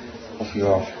master, of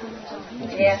your.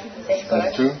 Yeah, that's correct.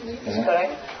 That's true? That's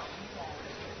correct.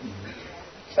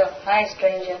 So, hi,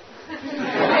 stranger.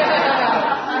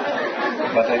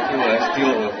 But I feel I'm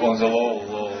still on the low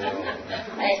level.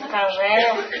 Étranger.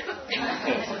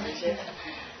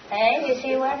 Hey, you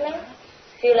see what, man?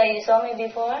 Feel like you saw me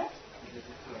before?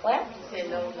 What?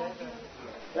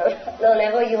 Low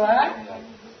level you are?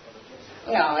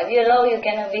 No, if you're low, you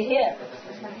cannot be here.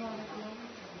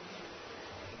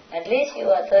 At least you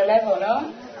are 3rd level,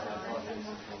 no?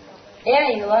 Yeah,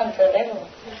 you are 3rd level.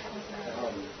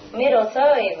 Middle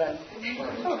 3rd even.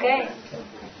 Okay.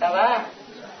 Ça va?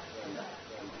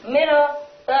 Middle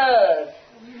 3rd.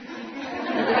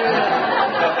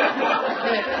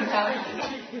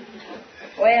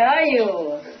 Where are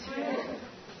you?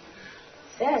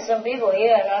 There are some people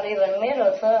here are not even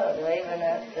middle 3rd, or even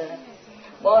at the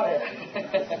border.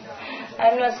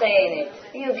 I'm not saying it.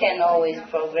 You can always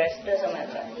progress, doesn't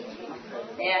matter.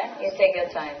 Yeah, you take your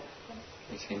time.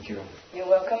 Thank you. You're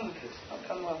welcome.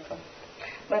 Welcome.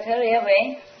 But hurry up,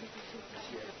 eh?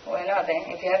 Why not,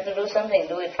 eh? If you have to do something,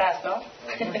 do it fast, no?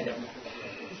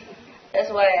 That's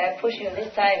why I push you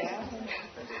this time, huh?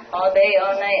 All day,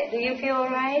 all night. Do you feel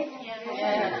alright?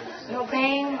 Yeah. No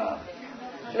pain? A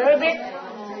little bit?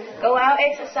 Go out,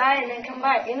 exercise, and then come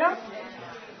back, you know?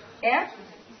 Yeah?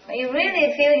 When you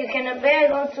really feel you cannot bear,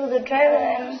 go to the trailer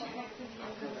and,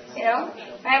 you know,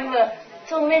 have a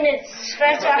 2 minutes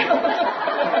stretch out.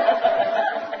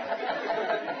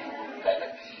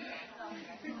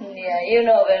 Yeah, you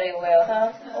know very well,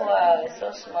 huh? Wow, it's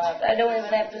so smart. I don't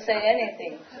even have to say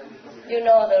anything. You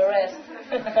know the rest.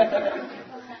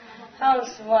 How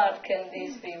smart can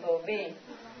these people be?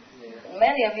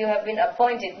 Many of you have been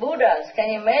appointed Buddhas. Can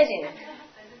you imagine?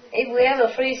 If we have a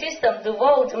free system to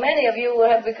vote, many of you will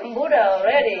have become Buddha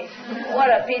already. What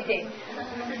a pity.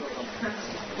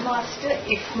 Master,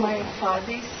 if my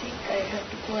father is sick, I have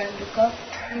to go and look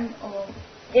after him, or...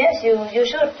 Yes, you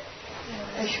should.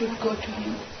 I should go to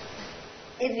him.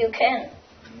 If you can.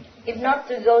 If not,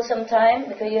 to go sometime,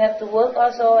 because you have to work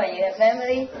also and you have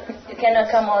family. You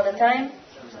cannot come all the time.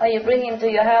 Or you bring him to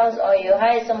your house, or you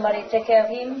hire somebody to take care of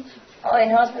him, or in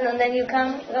hospital, and then you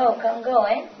come, go,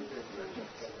 eh?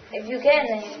 If you can,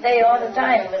 then you stay all the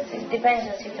time, but it depends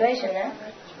on the situation, eh?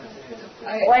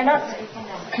 Why not?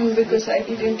 Because I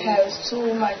didn't have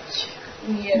so much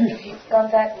near to him.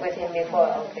 Contact with him before,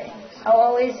 okay. How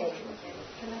old is he?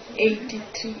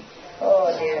 83.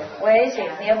 Oh dear. Where is he?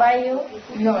 Nearby you?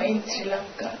 No, in Sri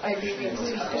Lanka. I live in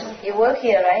Sweden. You work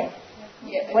here, right?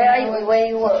 Yeah. Where are you? Where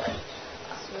you work?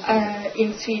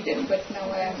 In Sweden, but now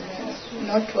I am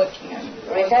not working. I'm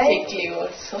retired? sick leave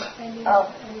also. Oh,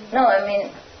 no, I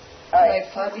mean... my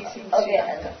father is in Sri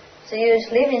Lanka. So you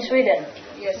live in Sweden?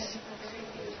 Yes.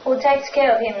 Who takes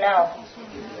care of him now?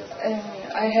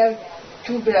 I have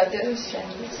two brothers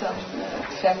and some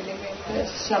family members,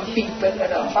 some people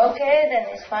around. Okay, then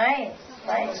it's fine.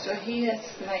 Fine. So he has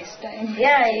nice time.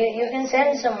 Yeah, you can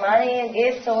send some money, a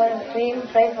gift or whatever to him,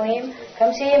 pray for him.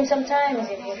 Come see him sometimes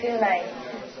if you feel like.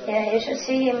 Yeah, you should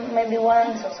see him maybe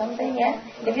once or something, yeah?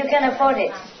 If you can afford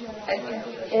it.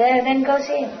 Yeah, then go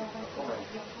see him.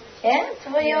 Yeah?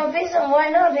 For your business, why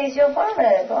not? He's your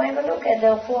father. Go have a look at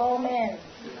the poor old man.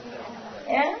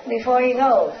 Yeah? Before he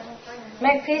goes.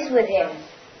 Make peace with him.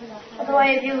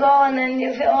 Otherwise if you go and then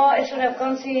you feel, oh, I should have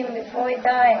gone see him before he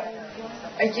died.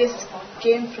 I just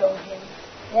came from him.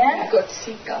 Yeah? He got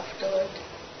sick afterward.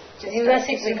 You got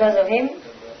sick because of him?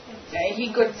 Yeah,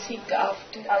 he got sick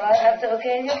after.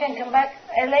 Okay, you can come back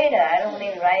later. I don't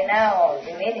mean right now or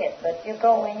immediate, but you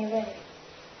go when you're ready.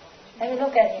 Have a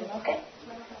look at him, okay?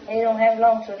 You don't have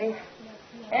long to live.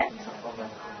 Yeah?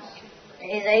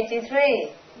 He's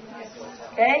 83.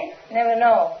 Okay? Never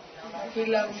know. He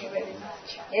loves me very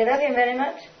much. You love him very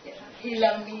much? Yeah. He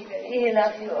loves me very much. He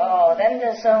loves you. Oh, then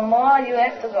there's some more you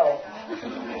have to go.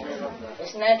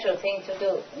 It's a natural thing to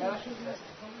do, no?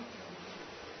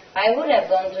 I would have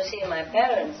gone to see my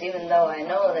parents, even though I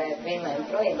know they have been my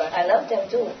employee, but I love them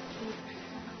too.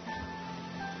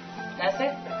 That's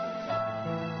it.